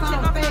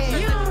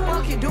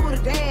 Fuck you, do the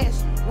dash.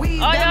 We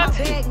got my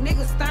bag,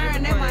 niggas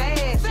staring at my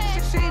ass.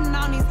 Shitting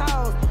on these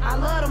hoes. I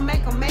love to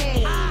make them mad.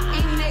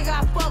 Any nigga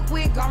I fuck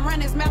with, gon'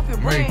 run his mouth and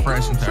Very brag.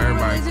 crashing to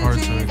everybody's car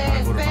so I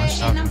gotta go to my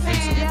shop and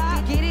fix it.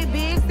 Get it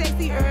big,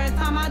 sexy, every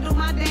time I do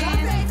my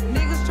dance.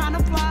 Niggas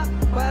tryna flop,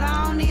 but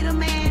I don't need a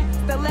man.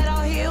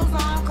 Stiletto heels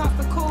on, cost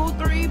a cool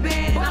 3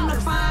 bands. I'm the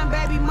fine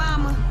baby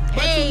mama,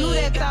 but you knew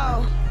that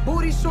though.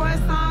 Booty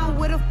shorts on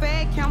with a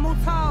fat camel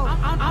toe.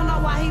 I don't know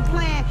why he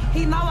playing.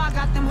 He know I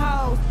got them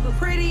hoes.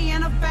 Pretty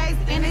in the face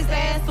and his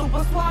ass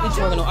super swole. He's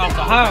working off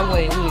the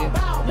highway with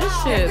this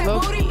shit.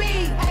 Look.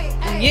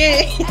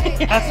 Yeah.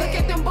 Look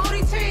at them booty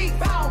cheeks.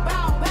 Bow,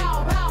 bow,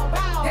 bow, bow,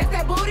 bow. That's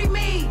that booty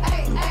me.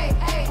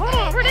 Hold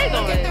on, where they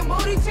going? Look at them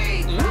booty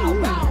cheeks. Bow,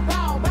 bow,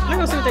 bow, bow. Let me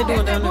go see what they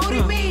doing down there. Look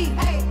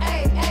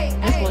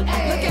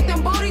at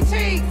them booty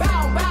cheeks.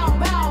 Bow, bow,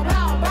 bow,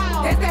 bow,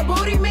 bow. That's that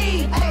booty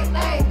me.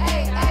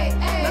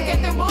 Look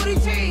at them booty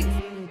cheeks.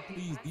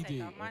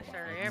 my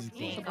shirt.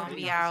 Everything gonna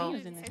be out.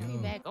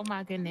 Oh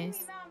my goodness.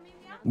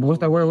 What's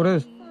that word? What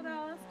is?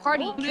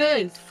 Party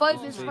good.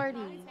 Fuck this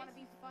party.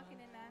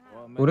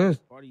 Who this?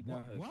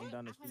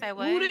 Say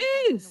what? Who it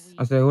is?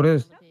 I said, who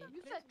this?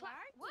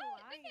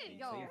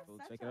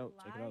 Check it out.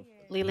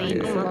 Lily.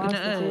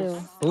 Yeah.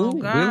 Oh Who?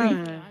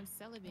 God.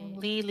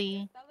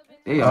 Lily.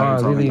 Yeah,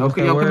 Lily, what's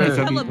that word?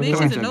 Hella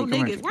bitches and no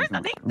niggas. Where's the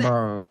niggas?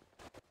 Bro.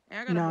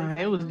 Nah,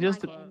 it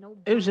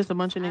was just a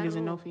bunch of niggas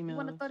and no You females.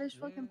 wanna throw this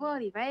fucking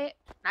party, right?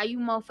 Now you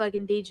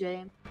motherfucking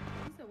DJ.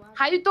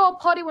 How you throw a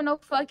party with no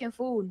fucking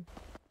food?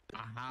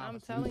 I'm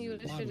telling you,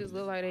 this shit just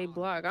look like they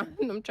block.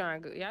 I'm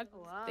trying to go. Y'all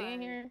stay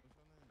in here?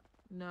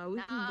 No,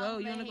 we can go.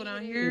 You wanna go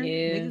down here?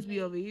 Yeah. Niggas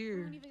be over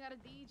here.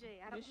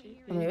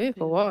 I mean, we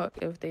could walk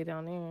if they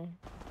down there.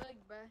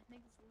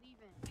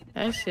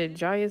 That shit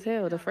dry as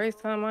hell. The first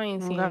time I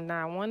ain't seen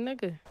not one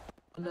nigga.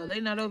 No, they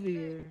not over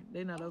here.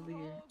 They not over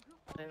here.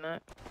 They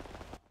not.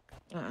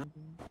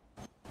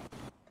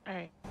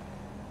 Alright.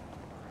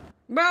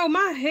 Bro,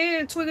 my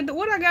head twigging.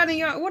 What I got in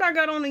y'all? What I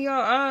got on in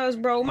y'all eyes,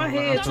 bro? My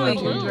head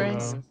twigging.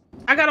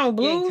 I got on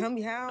blue. Yeah, tell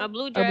me how. A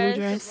blue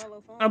dress.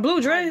 A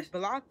blue dress.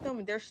 Block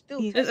them. They're still.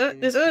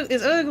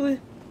 It's ugly.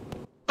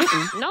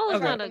 No, it's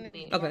Okay. not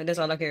ugly. Okay, that's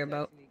all I care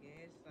about.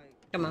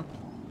 Come on.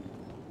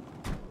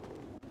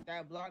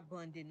 That block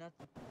bun did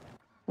nothing.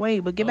 Wait,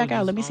 but get back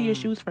out. Let me see your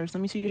shoes first.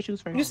 Let me see your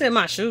shoes first. You said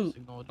my shoes.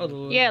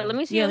 Yeah, let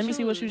me see. Yeah, your let me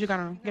see what shoes. shoes you got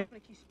on. Yeah.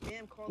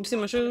 You see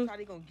my shoes?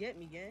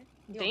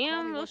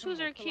 Damn, those shoes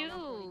are cute.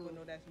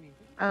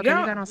 Okay,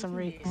 you got on some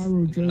Ricks.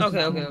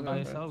 Okay. By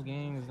yourself,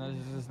 gang,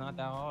 it's not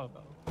that hard,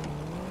 bro.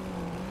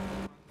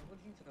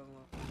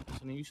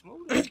 So then you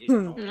smooth it. I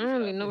don't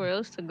really know where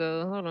else to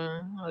go. Hold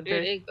on. Oh,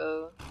 there they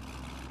go.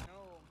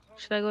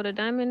 Should I go to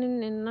Diamond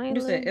and Night?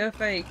 You said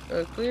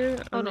F8 clear?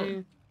 Hold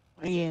on.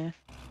 Yeah.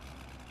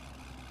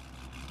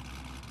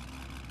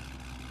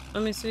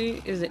 Let me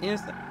see. Is it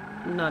inside?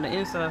 No, the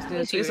inside still.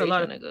 Let's see It's a where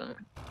lot you of. tryna go.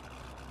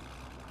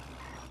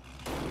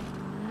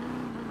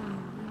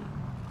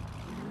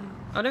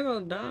 Oh, they go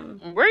down.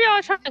 Where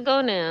y'all trying to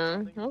go now?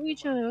 What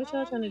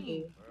y'all trying to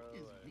do?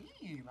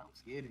 I'm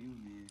scared of you,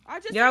 man. I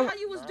just Yeah, said how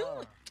you was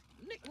doing.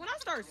 When I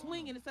start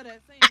swinging instead of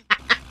saying.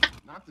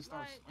 Not to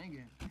start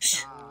swinging.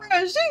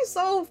 Bro, she's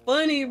so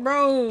funny,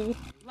 bro.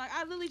 Like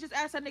I literally just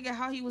asked that nigga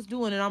how he was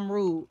doing, and I'm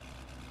rude.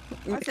 I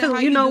said, Because "How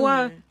you know doing?"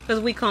 why? Because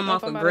we come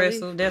off Talking about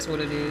aggressive. That's what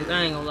it is.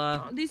 I ain't gonna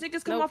lie. These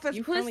niggas come Nope, off as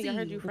you pussy. friendly. I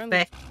heard you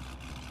friendly.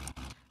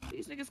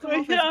 These niggas come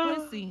off as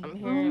pussy. I'm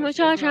hearing What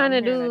y'all trying to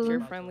I'm hearing that do? You're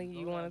friendly.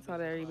 You want to talk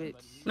to every bitch.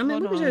 I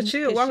mean, we can just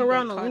chill, walk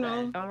around, you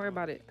know. Don't worry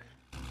about it.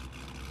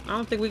 I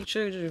don't think we can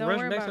chill, just Don't rush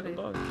worry back to about the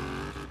it. bar.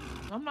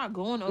 I'm not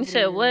going over You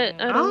said there, what?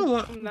 man. I don't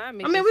want. I'm not I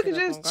making mean, we shit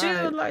could up just on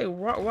chill, God. like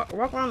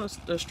walk around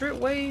the strip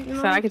way, you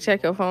know. So I can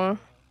check your phone.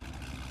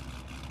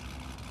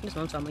 That's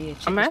what I'm talking about. Yeah,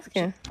 I'm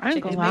asking. I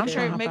ain't gonna lie. I'm Make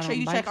trying sure, to make hop sure out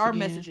you on check bikes our again.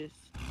 messages.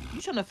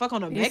 You trying to fuck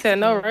on a You Mexican? said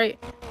no, right?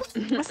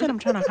 I said I'm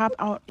trying to hop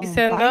out on You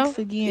said bikes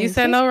no? again. You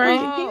said no, right?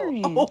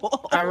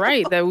 Oh. All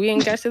right, that we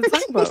ain't got shit to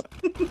talk about.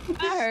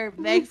 I heard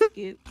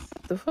Mexicans.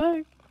 The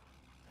fuck?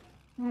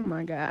 Oh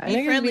my god. Be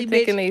Niggas friendly, be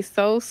thinking bitch. they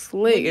so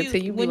slick When you-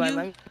 until you be when like, you-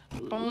 let me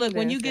Look,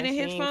 when you get in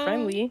his phone,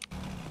 friendly.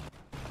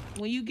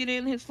 when you get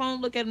in his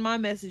phone, look at my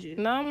messages.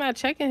 No, I'm not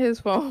checking his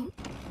phone.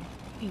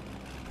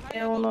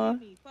 Hell no.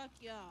 Fuck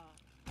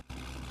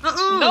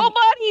y'all.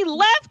 Nobody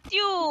left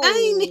you.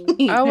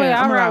 Oh wait,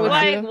 I'm right with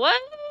Like you.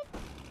 what?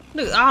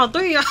 Look, all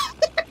three of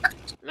y'all.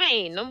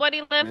 Man, nobody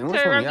left Man, which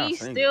one her. of y'all We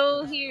singing?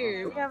 still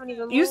here. We haven't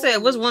even. You said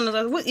moved. what's one of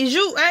those? What is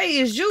you? Hey,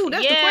 is you?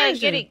 That's the Yeah,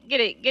 question. get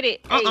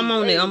it. Oh, I'm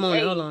on it. I'm on it.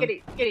 Hey, Hold on. Get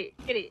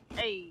it.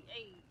 Hey.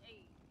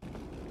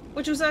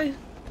 What you say?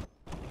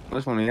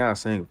 Which one of y'all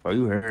singing for?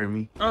 You heard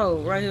me. Oh,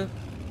 right here.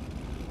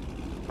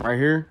 Right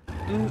here?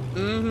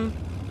 Mm-hmm.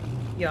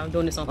 Yeah, I'm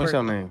doing this on What's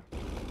purpose. your name?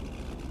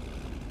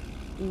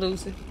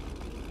 Lucy.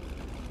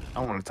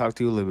 I want to talk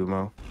to you a little bit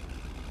more.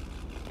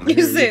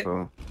 You said.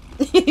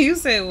 You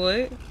said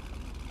what?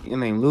 Your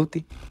name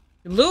Lucy?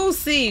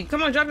 Lucy,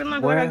 come on, drop your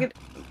line. I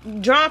gotta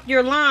drop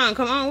your line.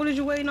 Come on, what did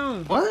you waiting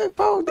on? What,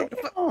 bro?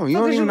 Oh, you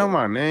don't even know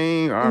my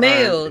name. All right.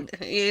 Mailed.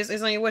 Yes,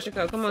 it's on your what you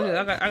call. Come on here.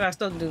 I got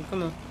stuff to do.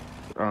 Come on.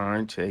 All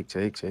right, check.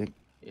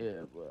 Yeah,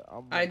 but I'm.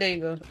 All right, there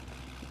you go. All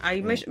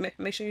right,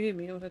 make sure you hit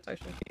me. You don't have to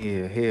touch me.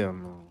 Yeah, hell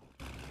no.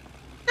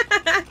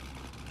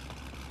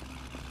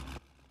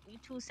 You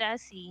too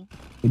sassy.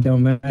 It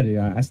don't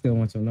matter. I still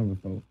want your number,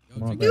 folks.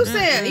 You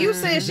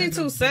said she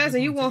too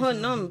sassy. You want her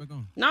number?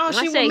 No, I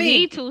she said with me.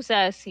 he too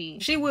sassy.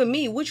 She with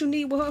me. What you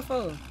need with her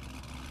for?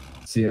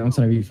 Shit, I'm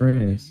trying to be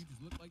friends.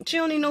 She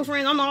don't need no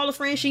friends. I'm all the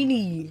friends she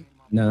need.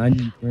 No, I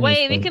need friends.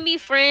 Wait, we folks. can be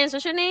friends.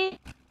 What's your name?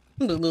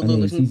 Look. My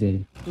name is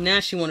CJ. Now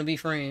she want to be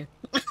friend.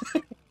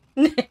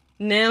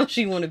 Now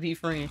she want to be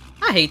friend.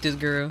 I hate this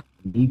girl.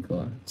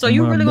 Decoy. So On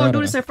you my really gonna do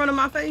brother. this in front of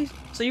my face?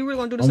 So you really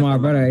gonna do this On in my front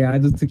of brother, yeah, I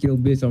just took your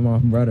bitch on my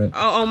brother.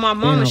 Oh, on my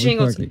mama, And she ain't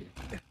gonna. recorded.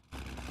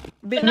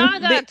 But now I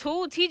got two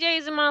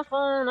TJs in my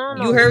phone. I don't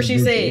know. You heard what she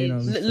Bitch, said. and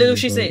I'm Look what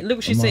she sorry, said. Look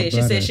what she on my said. She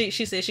brother. said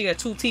she said she got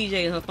two TJ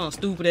in her phone.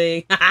 Stupid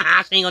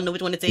ass. She ain't gonna know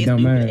which one to say. It don't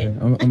Stupid matter.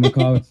 ass. I'm gonna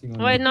call it.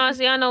 Wait, no,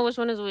 see, I know which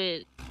one is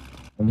with.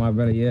 On my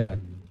brother, yeah.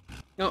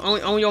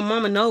 On your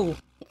mama, no.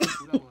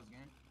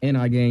 And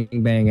I gang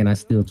bang and I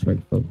still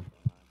twerk, folks.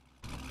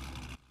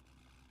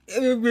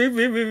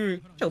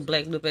 Your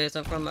black lip ass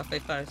up front of my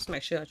face. Fire.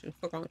 Smack shit out you.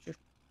 Fuck wrong with you?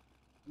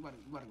 You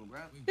about to go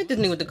grab it? Hit this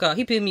nigga with the car.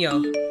 He pissed me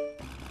off.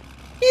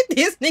 Hit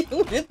this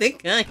nigga with the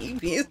car. He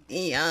pissed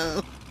me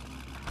off.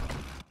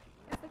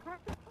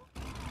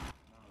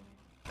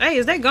 Hey,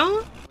 is that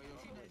gone?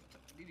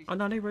 Oh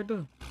no, they right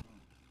there.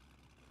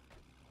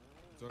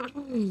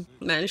 Man,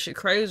 this shit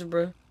crazy,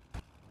 bro.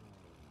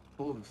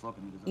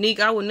 Nick,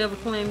 I would never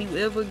claim you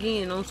ever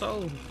again on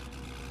Soul.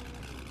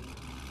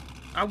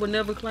 I would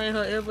never claim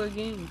her ever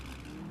again.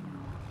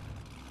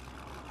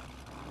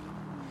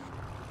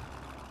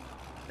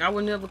 I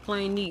would never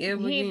claim Nick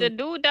ever again. The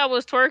dude that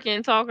was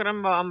twerking talking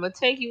about, I'm gonna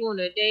take you on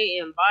a date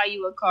and buy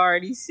you a car.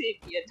 And he sent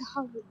me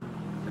 $1.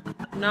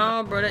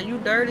 No, bro, that you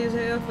dirty as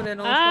hell for that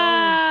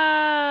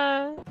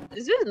on Soul.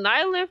 Is this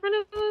Nyla in front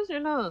of us or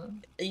not?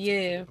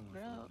 Yeah.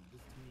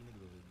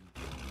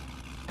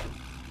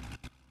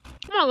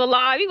 I'm not gonna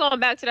lie, we going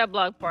back to that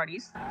block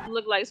parties.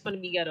 Look like it's gonna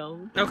be ghetto.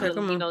 Okay,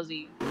 come on.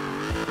 Nosy.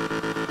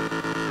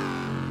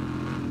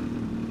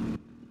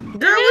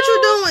 Girl, what you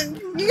doing?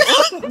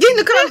 Get in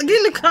the car. Get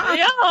in the car.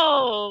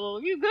 Yo,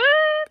 you good?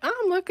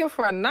 I'm looking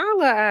for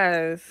Nala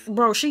eyes.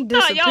 Bro, she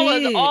Thought disappeared. y'all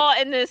was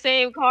all in the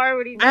same car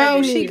with each other.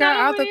 Oh, she got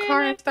out the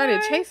car and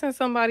started chasing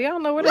somebody. I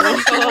don't know what it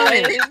was.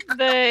 What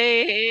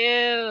the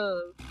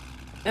hell?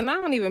 And I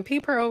don't even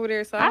peep her over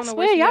there, so I I don't know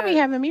swear, what she y'all got. be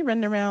having me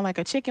running around like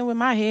a chicken with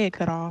my head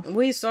cut off.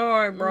 We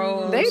sorry,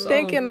 bro. They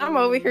thinking I'm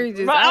over here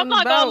just Bro, out I'm and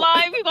not gonna about.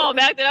 lie, we going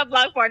back to that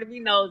block party. We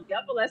nosy.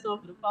 I feel like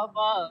something to pop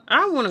up.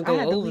 I want to I go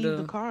had to over leave there.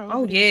 the car over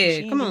Oh there 'cause yeah,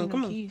 she come ain't on, giving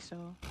come no on. keys,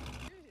 so.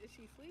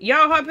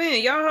 Y'all hop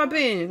in. Y'all hop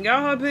in.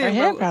 Y'all hop in. Her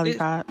hair bro. probably This-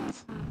 caught.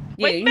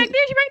 Yeah, Wait, back there,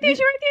 she right there,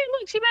 she right there.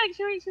 Look, she back,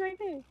 she right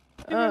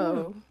there.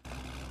 Oh.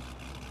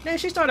 Then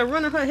she started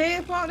running her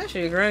head part. That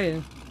shit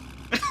crazy.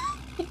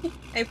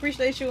 Hey,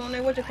 appreciate you on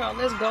that. What you call?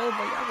 Let's go, but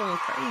y'all going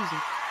crazy.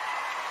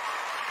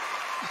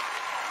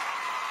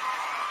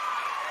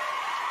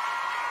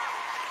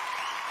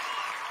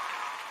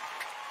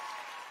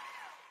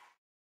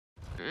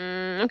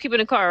 I'm keeping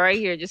the car right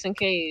here just in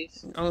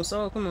case. On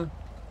Soul, come on.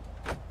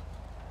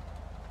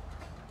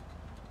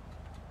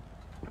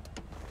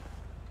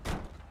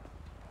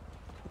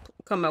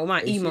 Come out with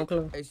my emo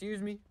clothes.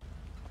 Excuse me?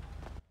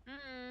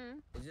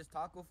 Is this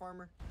Taco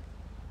Farmer?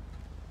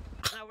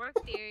 I work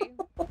there.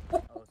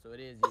 Oh, so it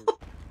is you.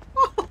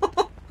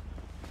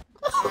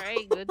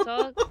 Alright, good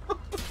talk.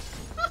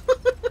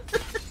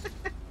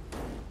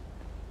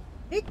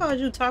 He called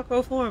you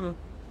Taco Farmer.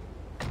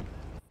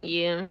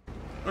 Yeah.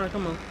 Alright,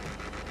 come on.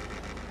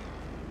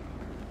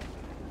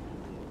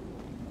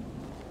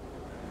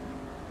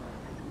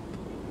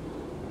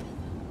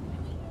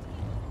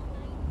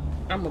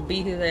 I'm gonna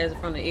beat his ass in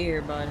front of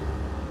everybody.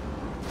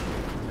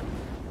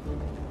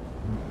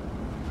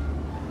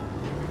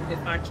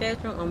 If I catch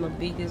him, I'm gonna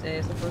beat his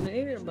ass in front of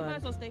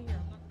everybody. Stay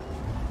here.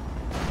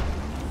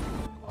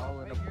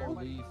 All in the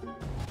police.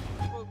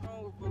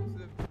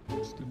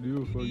 What's the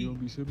deal for you? Don't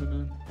be sipping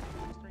then?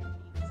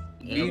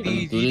 Yeah, I'm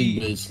coming through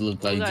this bitch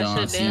look like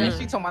John Cena.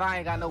 She told me I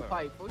ain't got no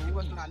pipe. She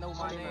must not know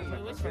my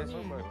name. They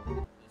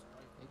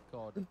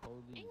called the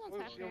police.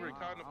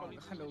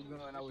 I know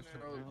gun. I was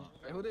trolling.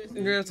 Hey, who this?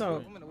 Real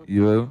talk.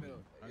 Yo.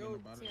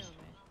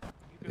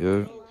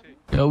 Yo.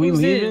 Yo, we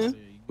Who's leaving? this?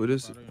 Who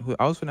this?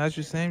 I was finna ask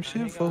you the same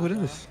shit for who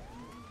this?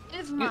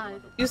 It's my.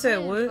 You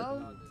said what?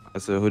 I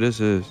said who this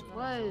is.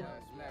 What?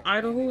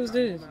 Idol, who is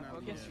this?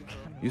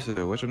 You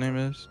said what your name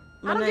is?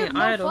 My name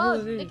Idol, who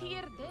is this?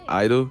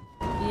 Idol?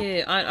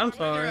 Yeah, I'm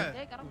sorry.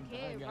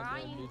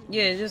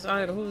 Yeah, just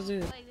Idol, who is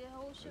this?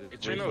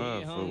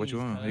 What you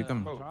want? How you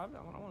coming?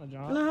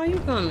 No, how you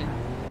coming?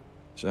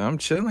 Shit, I'm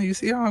chilling. You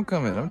see how I'm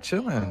coming? I'm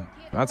chilling.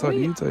 I talk to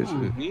you type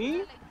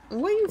shit.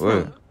 Where you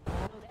What? from?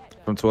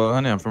 From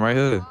 1200. I'm from right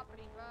here.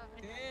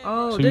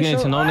 Oh, So you getting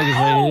to know niggas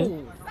right here?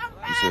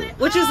 You said,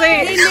 What you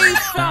saying?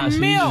 Nah, so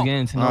you just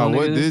getting to know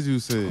What niggas? did you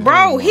say?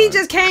 Bro, he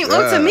just came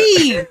up to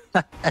me.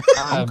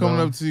 I'm coming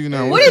up to you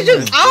now. What did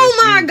you?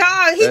 Oh my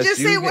God, he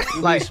just said what?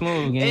 Like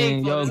smooth,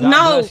 gang. Yo, God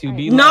No, bless you.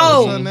 Be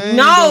no, loved, gang.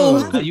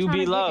 no. You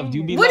be loved.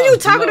 You be What loved. are you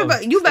talking Be loved.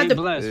 about? You about Stay to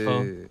blessed,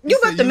 fo. You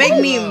about to make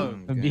me.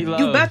 Be loved.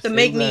 You about to Stay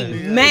make me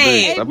blessed.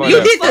 mad. Stop all You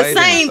that did the fighting.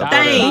 same Stop all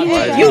that thing.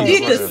 fighting. You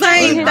did the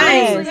same Stop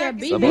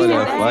thing. all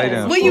that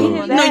fighting. Well, you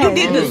no, you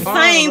did the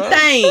same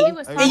thing.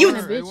 And you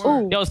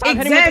Yo, stop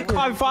hitting me with the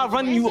car before I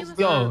run you.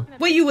 Yo.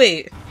 Where you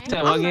at?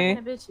 Say what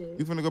again?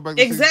 You finna go back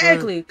to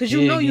Exactly, cause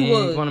you know you gang.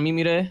 was. You wanna meet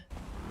me there?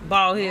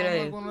 Bald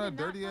head ass. on that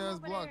dirty ass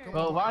block. Come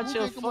Bro, on. watch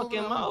your You can't come fucking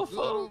over there. mouth, Good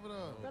fo. over there.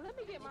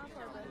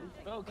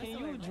 Bro, can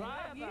you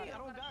drive? Yeah, I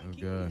don't got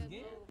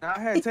keys.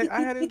 Okay.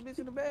 I had this bitch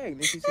in the bag.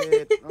 Then she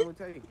said, I'm gonna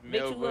take it.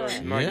 Bitch, you love.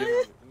 Yeah?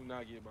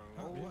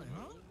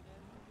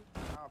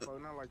 Nah, bro,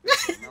 not like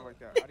that. Not like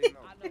that. I didn't know.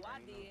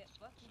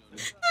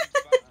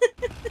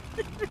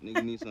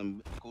 Nigga need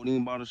some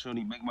codeine bottles,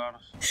 shorty, big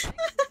bottles.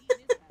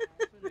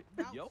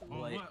 Yo,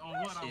 boy.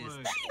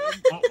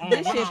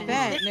 This shit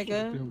fat,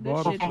 nigga.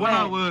 This shit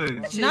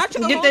fat.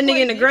 Get that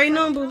nigga in the gray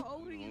number.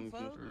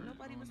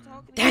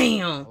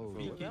 Damn.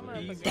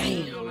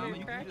 Damn.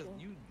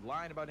 You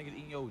lying about niggas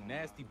eating your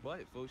nasty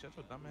butt, folks. Shut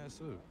your dumb ass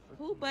up.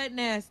 Who butt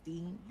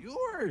nasty?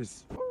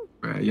 Yours.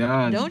 Bruh,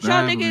 y'all Don't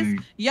y'all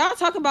niggas, y'all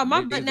talk about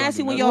my butt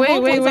nasty when your Wait,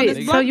 homeboys on this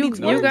so block you be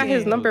got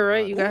his twerking. number,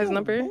 right? You got his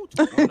number?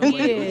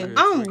 Yeah.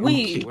 I'm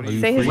weak.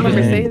 Say his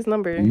number. Say his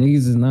number.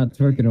 Niggas is not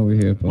twerking over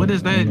here. What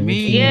does that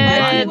mean? Yeah,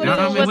 Like,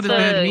 y'all, dude what does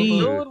that mean?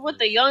 dude with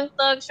the Young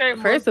Thug shirt.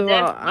 First of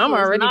all, I'm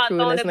already not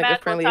proving throwing this it nigga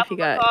back friendly on if top he of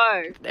a got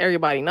car.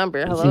 everybody number.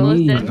 What Hello? you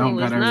mean? I don't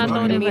got not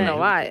throwing everybody. it mean back. a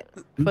lot.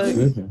 She Fuck.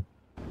 tripping.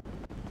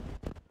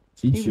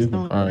 She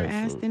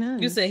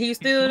tripping. You said he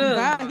still there?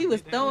 God, he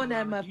was throwing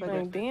that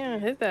motherfucker. Like, damn,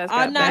 his ass Oh,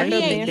 got nah, back he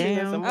up ain't. dancing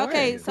and some more.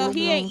 Okay, so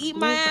he ain't eat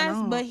my ass,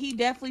 but he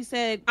definitely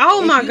said,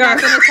 Oh if my you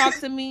not God. gonna talk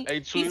to me, Hey,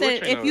 he Chewy, said,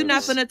 what your if you name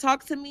not is? gonna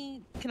talk to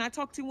me, can I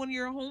talk to one of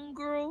your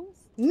homegirls?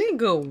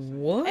 Nigga,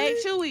 what? Hey,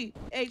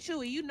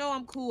 Chewy, you know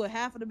I'm cool with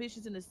half of the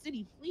bitches in the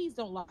city. Please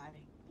don't lie.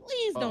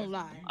 Please don't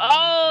lie.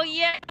 Oh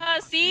yeah,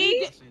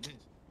 see?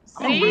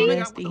 I'm a real See?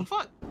 nigga. What the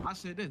fuck? I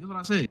said this. This is what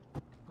I said.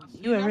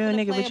 You a real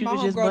nigga, but you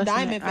was just busting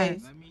Diamond that ass.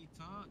 Face. Let me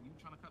talk. You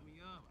trying to cut me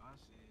up? I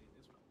said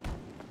this. You know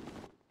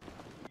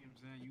what I'm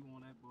saying? You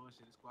on that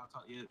bullshit? This squad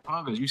talk. Yeah,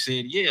 Congress. You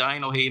said, yeah, I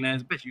ain't no hating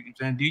ass bitch. You know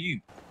what I'm saying? Do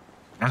you?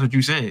 That's what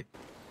you said.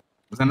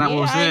 Was that not Yeah,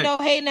 what I I ain't said?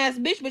 no hating ass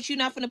bitch, but you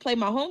not finna play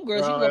my homegirls.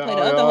 You can go play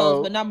the other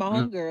hoes, but not my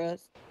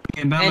homegirls.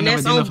 And Diamond never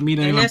that's did enough on- for me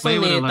to and even that's play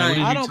on with her. Like, what everything.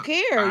 did I you don't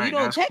care. Alright, You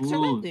don't that's text or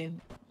cool.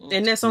 nothing.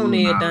 And that's on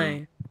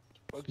everything.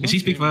 If she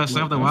speak for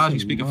herself, then why is she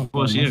speaking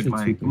for shit?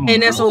 Like, come on.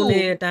 And that's on Ooh.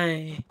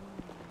 everything.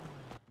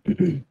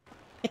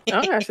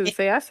 I actually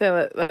say, I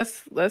said,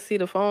 let's see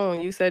the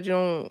phone. You said you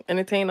don't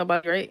entertain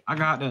nobody, right? I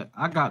got the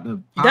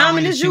Power Diamond,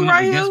 Rangers is you teaming up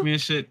right against here? me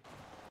and shit.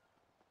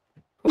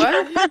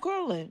 What? Who you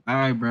calling? All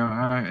right, bro. All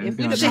right. If It's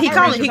we gonna the Shit, be he Power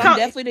calling. Rangers, He I'm calling.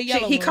 definitely the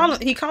yellow He one.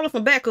 calling. He calling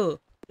from back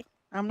up.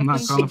 I'm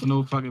not calling for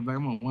no fucking back.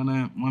 I'm on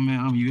one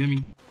man. You hear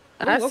me?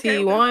 I Ooh, see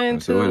okay. 1,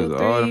 So what is 2,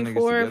 it, all them 3, niggas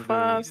 4, together?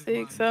 5,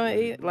 6, 7,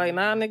 8, like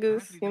 9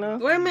 niggas, you know?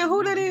 Wait a minute,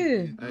 who that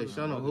is? Hey,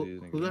 Shana,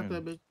 who left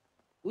that bitch?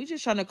 We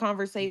just trying to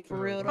conversate for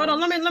real. Hold on,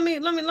 let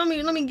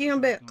me get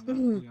him back.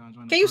 Can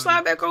you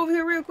slide back over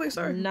here real quick,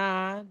 sir?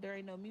 Nah, there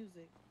ain't no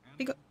music.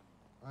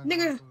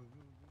 Nigga,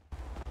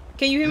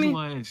 can you hear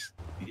me?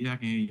 Yeah, I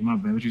can hear you. My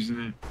bad. What you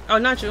said? Oh,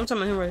 not you. I'm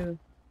talking about him right here.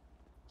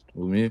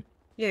 Who, me?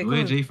 Yeah, Go come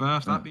ahead, on.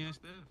 J5. Stop being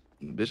stiff.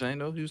 Bitch, I ain't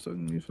know who you was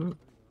talking to me, fuck.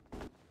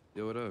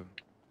 Yo, what up?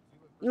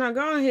 No,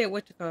 go ahead.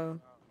 What you call?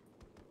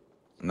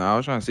 Nah, I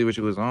was trying to see what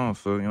you was on,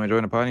 fuck. You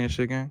enjoying the party and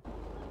shit, gang?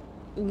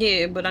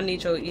 Yeah, but I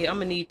need your. Yeah, I'm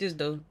gonna need this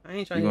though. I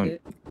ain't trying to get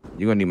it.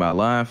 You gonna need my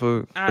line,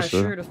 fuck? I For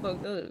sure the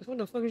fuck does. What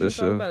the fuck is For you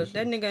sure, talking about? for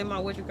That nigga ain't my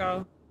what you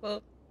call.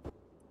 Fuck.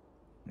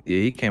 Yeah,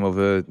 he came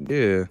over.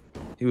 Yeah,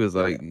 he was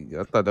like,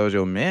 I thought that was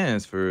your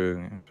man's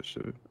for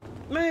sure.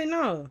 Man,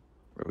 no.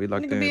 Bro, we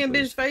locked Nigga be in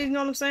in. bitch face, you know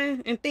what I'm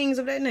saying? And things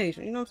of that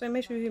nature. You know what I'm saying?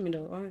 Make sure you hear me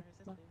though. All right.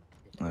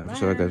 Alright, for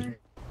sure, I got you.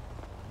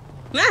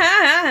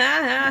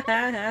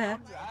 I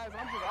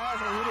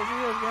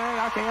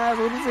can't ask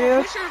who this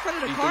is. Push her in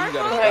front of the car.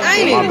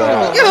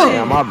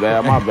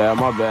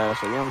 My bad.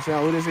 So you know what I'm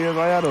saying? Who this is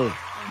right here, though?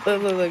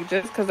 Look,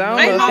 just because I Ain't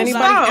don't know no if anybody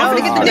stop. I'm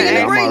else finna get the nigga in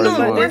the grade knows room.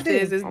 what Watch this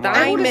this. is. It's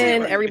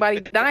Diamond. Everybody,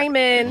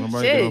 Diamond.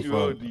 Nobody Shit. give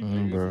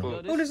a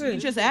fuck. Who this is? You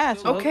just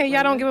asked. Okay,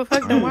 y'all don't give a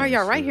fuck. Then why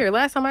y'all right here?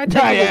 Last time I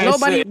checked,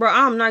 nobody. Bro,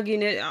 I'm not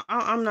getting it.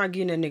 I'm not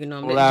getting that nigga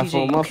number. I'm That's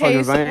laughing, GG. Okay,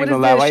 motherfuckers. so I ain't what gonna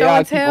is lie. this? Why Show y'all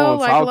and keep tell? on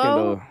Like, talking,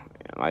 hello? though?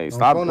 Like,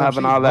 stop phone,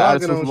 having she all that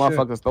attitude. bugging on shit.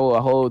 Motherfuckers throw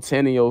a whole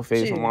 10 in your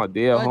face Shit. on my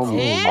dead homie.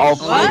 10?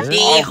 Off What? pints. Dead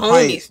Off homies.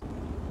 pints.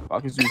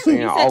 Fuck is you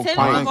saying? You said Off 10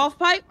 pints. off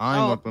pipe? I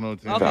ain't gonna throw no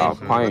 10. Okay. Off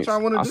pints.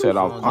 I said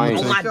off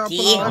pints. Oh my I'm dead I'm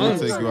homies. gonna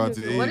take you out to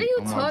eat. What are you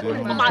on my talking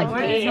dead about?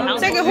 homie.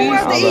 Nigga, who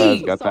else to Y'all ass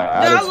eat? got that I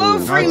attitude.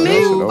 love free Not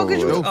meal. you. Fuck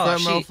is you? Yo, Oh fat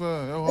shit. mouth. Yo,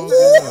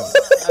 homie.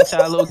 That's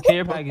our little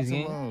care package,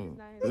 gang.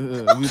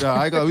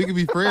 We can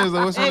be friends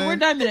though. What's your Hey, we're name?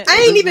 Diamond.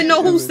 I ain't even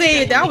know who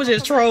said that. I was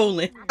just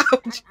trolling.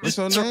 What's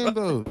your name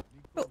though?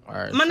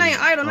 My name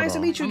Idol. Nice to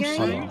meet you,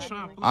 gang.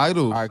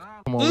 Idol. All right,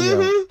 come on, we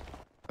out.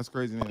 That's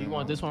crazy. You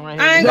want this one right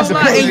here? I ain't gonna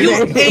lie, and you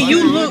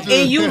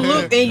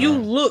Yeah.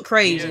 look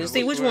crazy.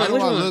 See which one? How Which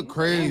do I one? look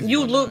crazy?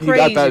 You look He crazy,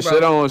 got that bro.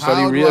 shit on, so How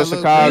he do I real look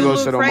Chicago You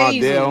shit look on my crazy.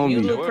 dead homie.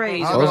 You look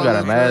crazy. How Bro's do I got a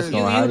look mask crazy?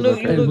 on. How You you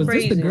look look Hey, was this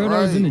crazy. the girl that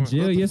was in the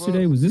jail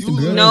yesterday? Was this the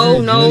girl that No, was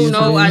in the jail no,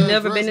 yesterday? I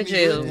never been to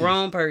jail.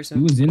 Wrong You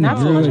person. was in the Not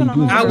so jail. much on You the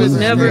was I home was in the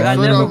never. jail. I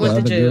Shut never up. went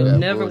to The jail. other girl.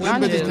 Never Them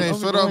went to bitches jail. can't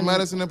shut up Overdoing it.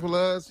 Madison and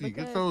Pulaski.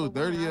 Get your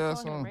dirty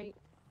ass on.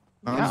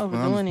 Y'all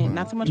overdoing it.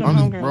 Not too much on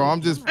homegirl. Bro,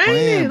 I'm just Ain't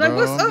playing, it? Like, bro.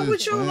 what's I'm up just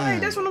with you? playing.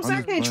 Like, that's what I'm saying. I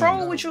just can't playing.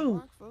 troll with you.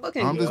 I'm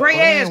Fucking just gray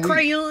ass playing.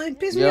 crayon.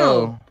 Piss me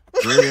Yo, off.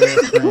 Gray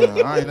ass crayon.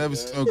 I ain't never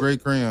seen no gray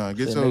crayon.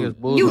 Get Shit, your niggas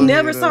bullshit. You bullhead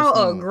never ass saw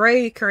a on.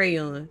 gray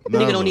crayon.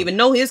 Never. Nigga don't even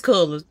know his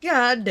colors.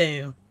 God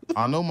damn.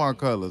 I know my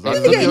colors. This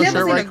I nigga Look ain't your never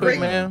shirt seen right a quick, gray.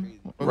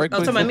 man. Right Oh, quick.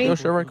 talking about Look me? your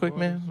shirt right quick,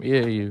 man.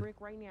 Yeah, you.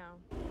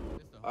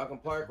 I can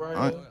park right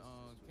I- here.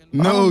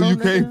 No, know, you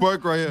nigga. can't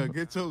park right here.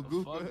 Get your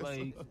goof ass.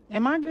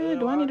 Am I good?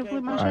 Do I need to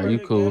flip my All shirt? right, you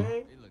cool.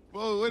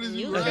 Bro, what is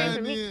you Okay.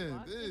 riding in?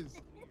 This.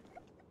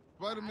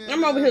 Spider-Man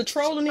I'm over here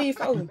trolling these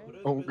folks.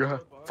 Oh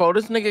god. For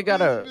this nigga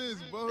got a. This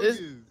bitch It's, bogus.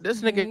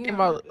 This nigga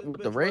came out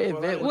with the red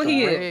vet with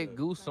the red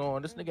goose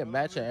on. This nigga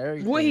matching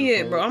everything. Where he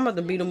at, bro? I'm about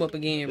to beat him up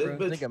again, bro.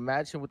 This nigga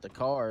matching with the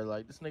car.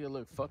 Like, this nigga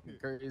look fucking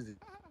crazy.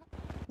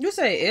 You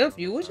say F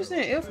you? What you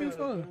saying F you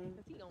for?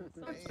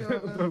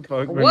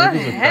 What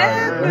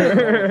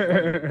happened?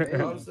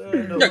 Go. What's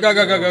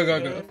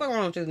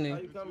wrong with this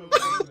nigga?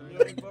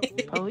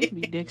 Oh, he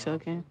be dick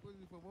sucking.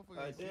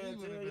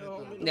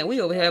 Now we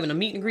over having a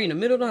meet and greet in the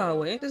middle of the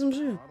hallway. Ain't this some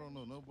shit?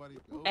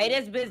 Hey,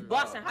 this bitch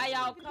busting. How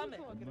y'all coming?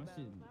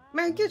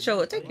 Man,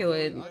 take your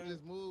head.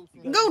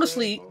 Go to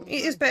sleep.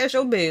 It's past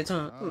your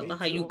bedtime. I don't know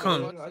how you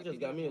coming. I just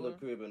got me a little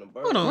crib in the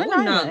bird. Hold on,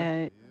 what not?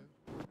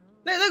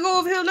 Let go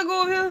over here. Let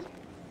go over here.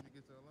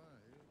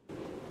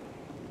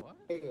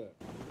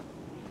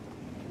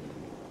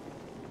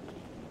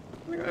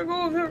 Let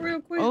go over here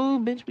real quick. Oh,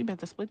 bitch, we about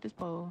to split this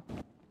pole.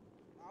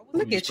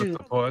 Look at you.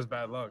 Pause,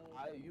 bad luck.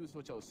 I used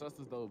with your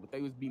sisters though, but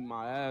they was beating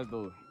my ass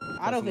though.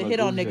 I don't even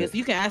hit on niggas.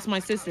 You can ask my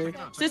sister.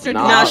 Sister,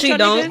 nah, she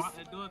don't.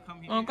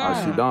 Oh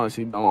God.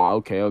 She don't.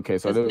 Okay.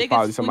 So there was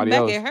probably somebody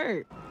else.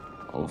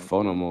 Oh,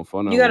 phone them.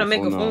 You gotta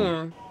make a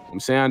form. I'm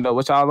saying though,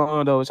 what y'all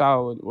on though?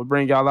 What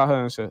bring y'all out here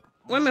and shit?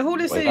 Wait a minute, who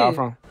this is? Y'all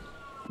from?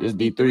 This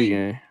D3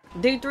 gang.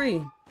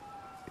 D3.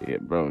 Yeah,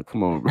 bro.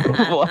 Come on,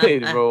 bro.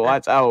 Wait, bro.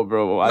 Watch out,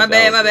 bro. My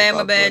bad.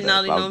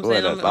 Now you know what I'm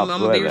saying. I'm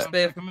gonna be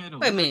respectful.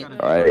 Wait a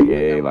minute. All right,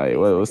 yeah. Like,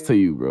 what's to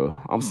you, bro?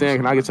 I'm saying,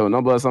 can I get your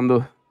number or something,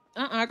 though?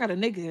 I got a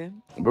nigga.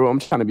 Bro, I'm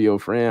trying to be your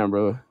friend,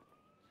 bro.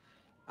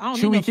 I don't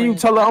Chewy, need no can you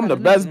friends. tell her I'm the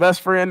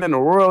best friend in the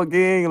world,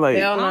 gang? Like,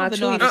 hell nah,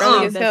 Chewy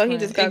friendly as hell. He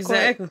just got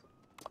exactly.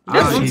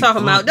 That's what I'm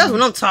talking about. That's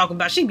what I'm talking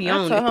about. She be I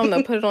on told it. him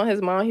to put it on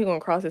his mom. He gonna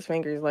cross his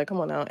fingers. Like,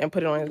 come on now, and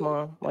put it on his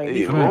mom. Like,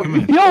 yo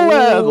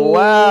ass,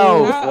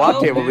 wow. I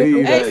can't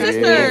believe that.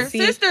 Hey,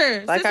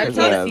 sister. Like, I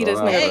can't see this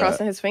nigga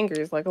crossing his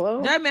fingers. Like,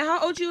 hello? That man,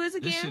 how old you is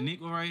again? This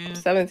Shaniqua right here.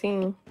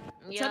 17.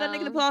 Tell that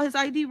nigga to pull out his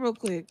ID real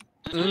quick.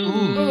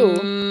 Ooh.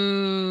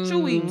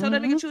 Chewy. Tell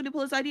that nigga Chewy to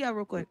pull his ID out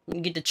real quick.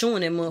 Get the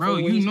chewing that motherfucker. Bro,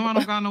 you know I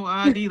don't got no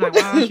ID. Like,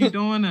 why is you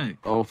doing that?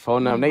 Oh,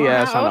 phone them. They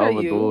ass trying to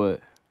overdo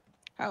it.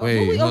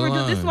 Wait, we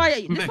overdo this.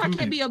 Why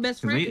can't be your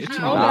best friend?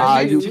 Nah,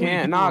 you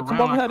can't. Nah,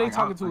 come over here. They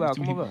talking too loud.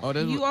 Come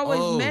over. You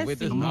always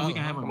messy. Come over.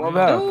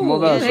 Come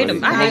over. I hate him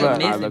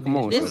messy. Come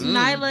on. This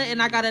Nyla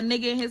and I got a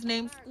nigga in his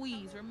name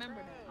Squeeze.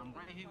 Remember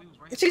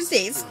that. She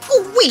said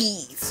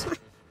Squeeze.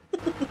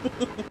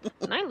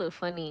 Nyla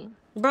funny.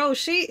 Bro,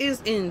 she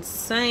is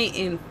insane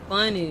and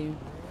funny.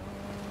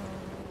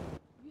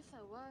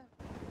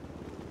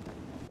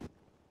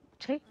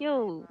 Check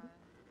yo.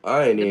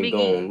 I ain't even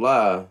gonna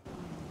lie.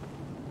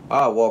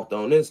 I walked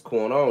on this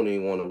corner. I don't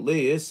even want to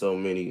leave. It's so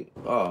many.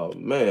 Oh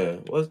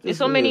man, what's this? It's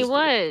so many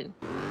what?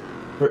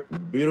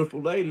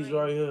 Beautiful ladies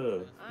right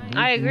here.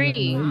 I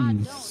agree.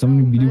 So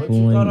many beautiful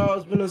What you thought ones. I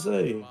was gonna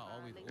say?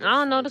 I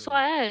don't know. That's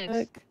why I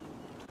asked.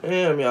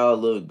 Damn, y'all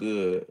look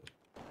good.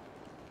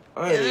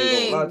 I ain't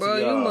even gonna lie bro,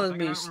 to y'all. you must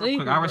be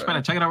sleeping. I respect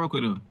it. Check it out real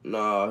quick though.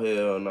 Nah,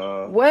 hell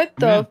nah. What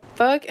the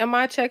fuck am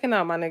I checking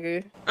out, my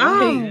nigga?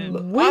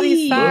 All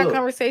these side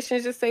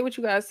conversations, just say what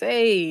you gotta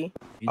say.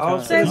 I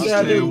was saying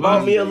I just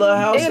bought me a little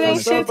house. It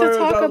ain't shit to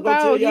talk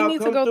about. You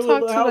need to go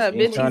talk to that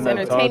bitch. He's trying to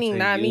entertaining, talk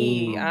to not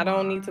me. you. I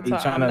don't need to He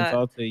talk. trying to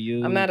talk to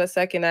you. I'm not a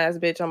second ass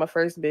bitch. I'm a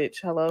first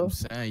bitch. Hello. I'm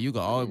saying you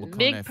can always become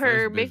Big that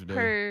purr, first big bitch, though.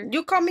 purr.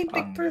 You call me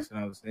big purr. That's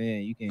what I was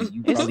saying. You can.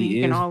 You It's probably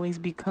you can is. always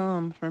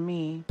become for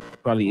me.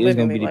 Probably is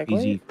gonna be the Like,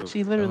 PG.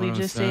 She literally That's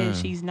what just I'm said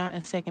saying. she's not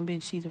a second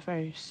bitch, she's a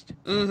first.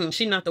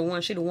 She not the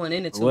one. She the one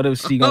in it too. What if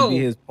she gonna be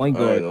his point I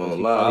guard? ain't gonna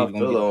lie, I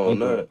feel on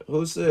that.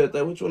 Who said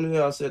that? Which one of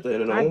y'all said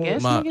that? I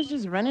guess niggas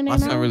just running their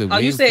mouth. Oh,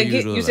 you said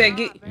get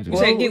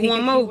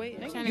one more.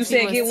 You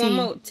said get one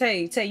more.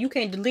 Tay, you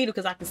can't delete it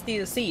because I can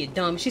still see it,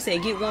 dumb. She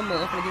said get one more.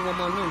 I'm gonna get one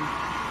more number.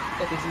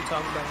 What is you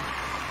talking about?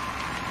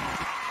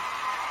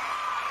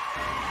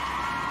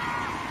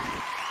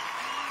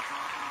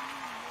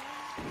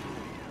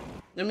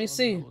 Let me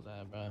see.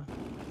 I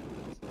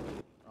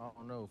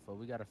don't know, but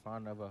we gotta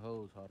find other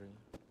hoes, Hardy.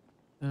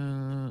 I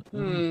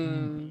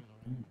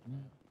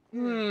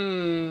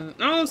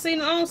don't see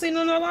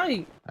none I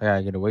like. I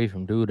gotta get away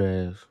from dude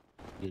ass.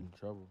 Get in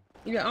trouble.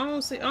 Yeah, I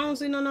don't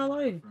see none I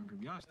like.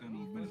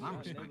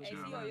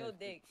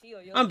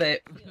 I'm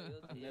back.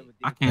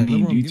 I can't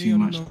even do too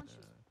much.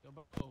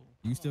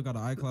 You still got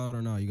an iCloud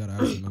or no? You gotta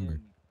ask the number.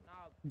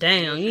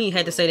 Damn, you ain't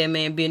had to say that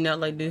man being out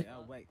like this.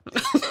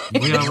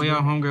 We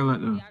y'all homegirl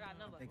at though.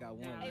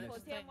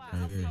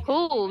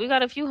 Cool. We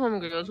got a few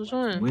homegirls. Which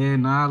one? Where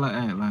Nala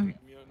at? Like,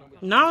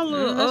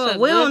 Nala,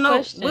 we don't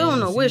know. We don't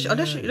know which. Oh,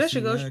 that should go. That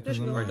should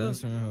go right there.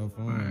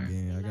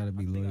 I gotta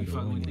be loyal to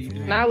women.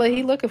 Nyla,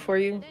 he looking for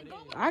you.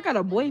 I got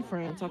a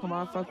boyfriend talking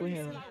about I fuck with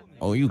him.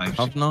 Oh, you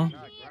cuffed now?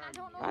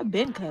 I've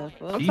been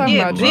cuffed. I'm talking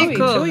about big Chewy.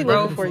 cuff, Chewy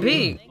bro. looking for you.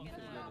 Big.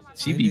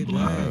 she be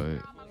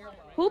blind.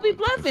 Who be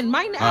bluffing?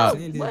 Mine out.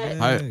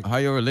 What? How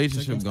your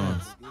relationship going?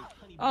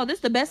 Oh,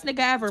 this the best nigga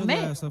I ever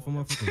met.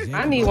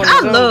 I need one I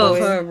of those. love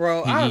her,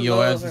 bro. He I eat your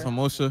love ass her. with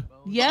samosa.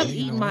 Yep,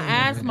 eating my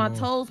ass, my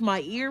toes,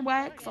 my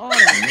earwax, all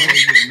that.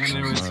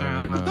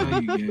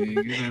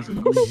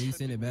 He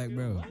sent it back,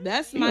 bro.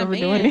 That's You my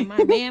overdoing man, it.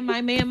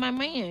 my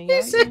man.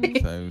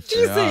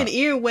 She said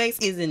Yeah.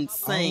 earwax is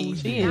insane.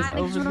 She is Nah, niggas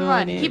wanna overdoing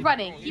run. it. Keep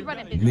running. Keep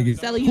running. bitch. Niggas,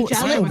 Sally, you say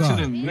jealous? on God.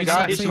 Nigga,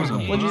 I hit you.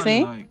 What'd you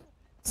say?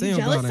 Say on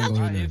God, I ain't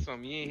gonna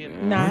hit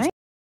Nah, I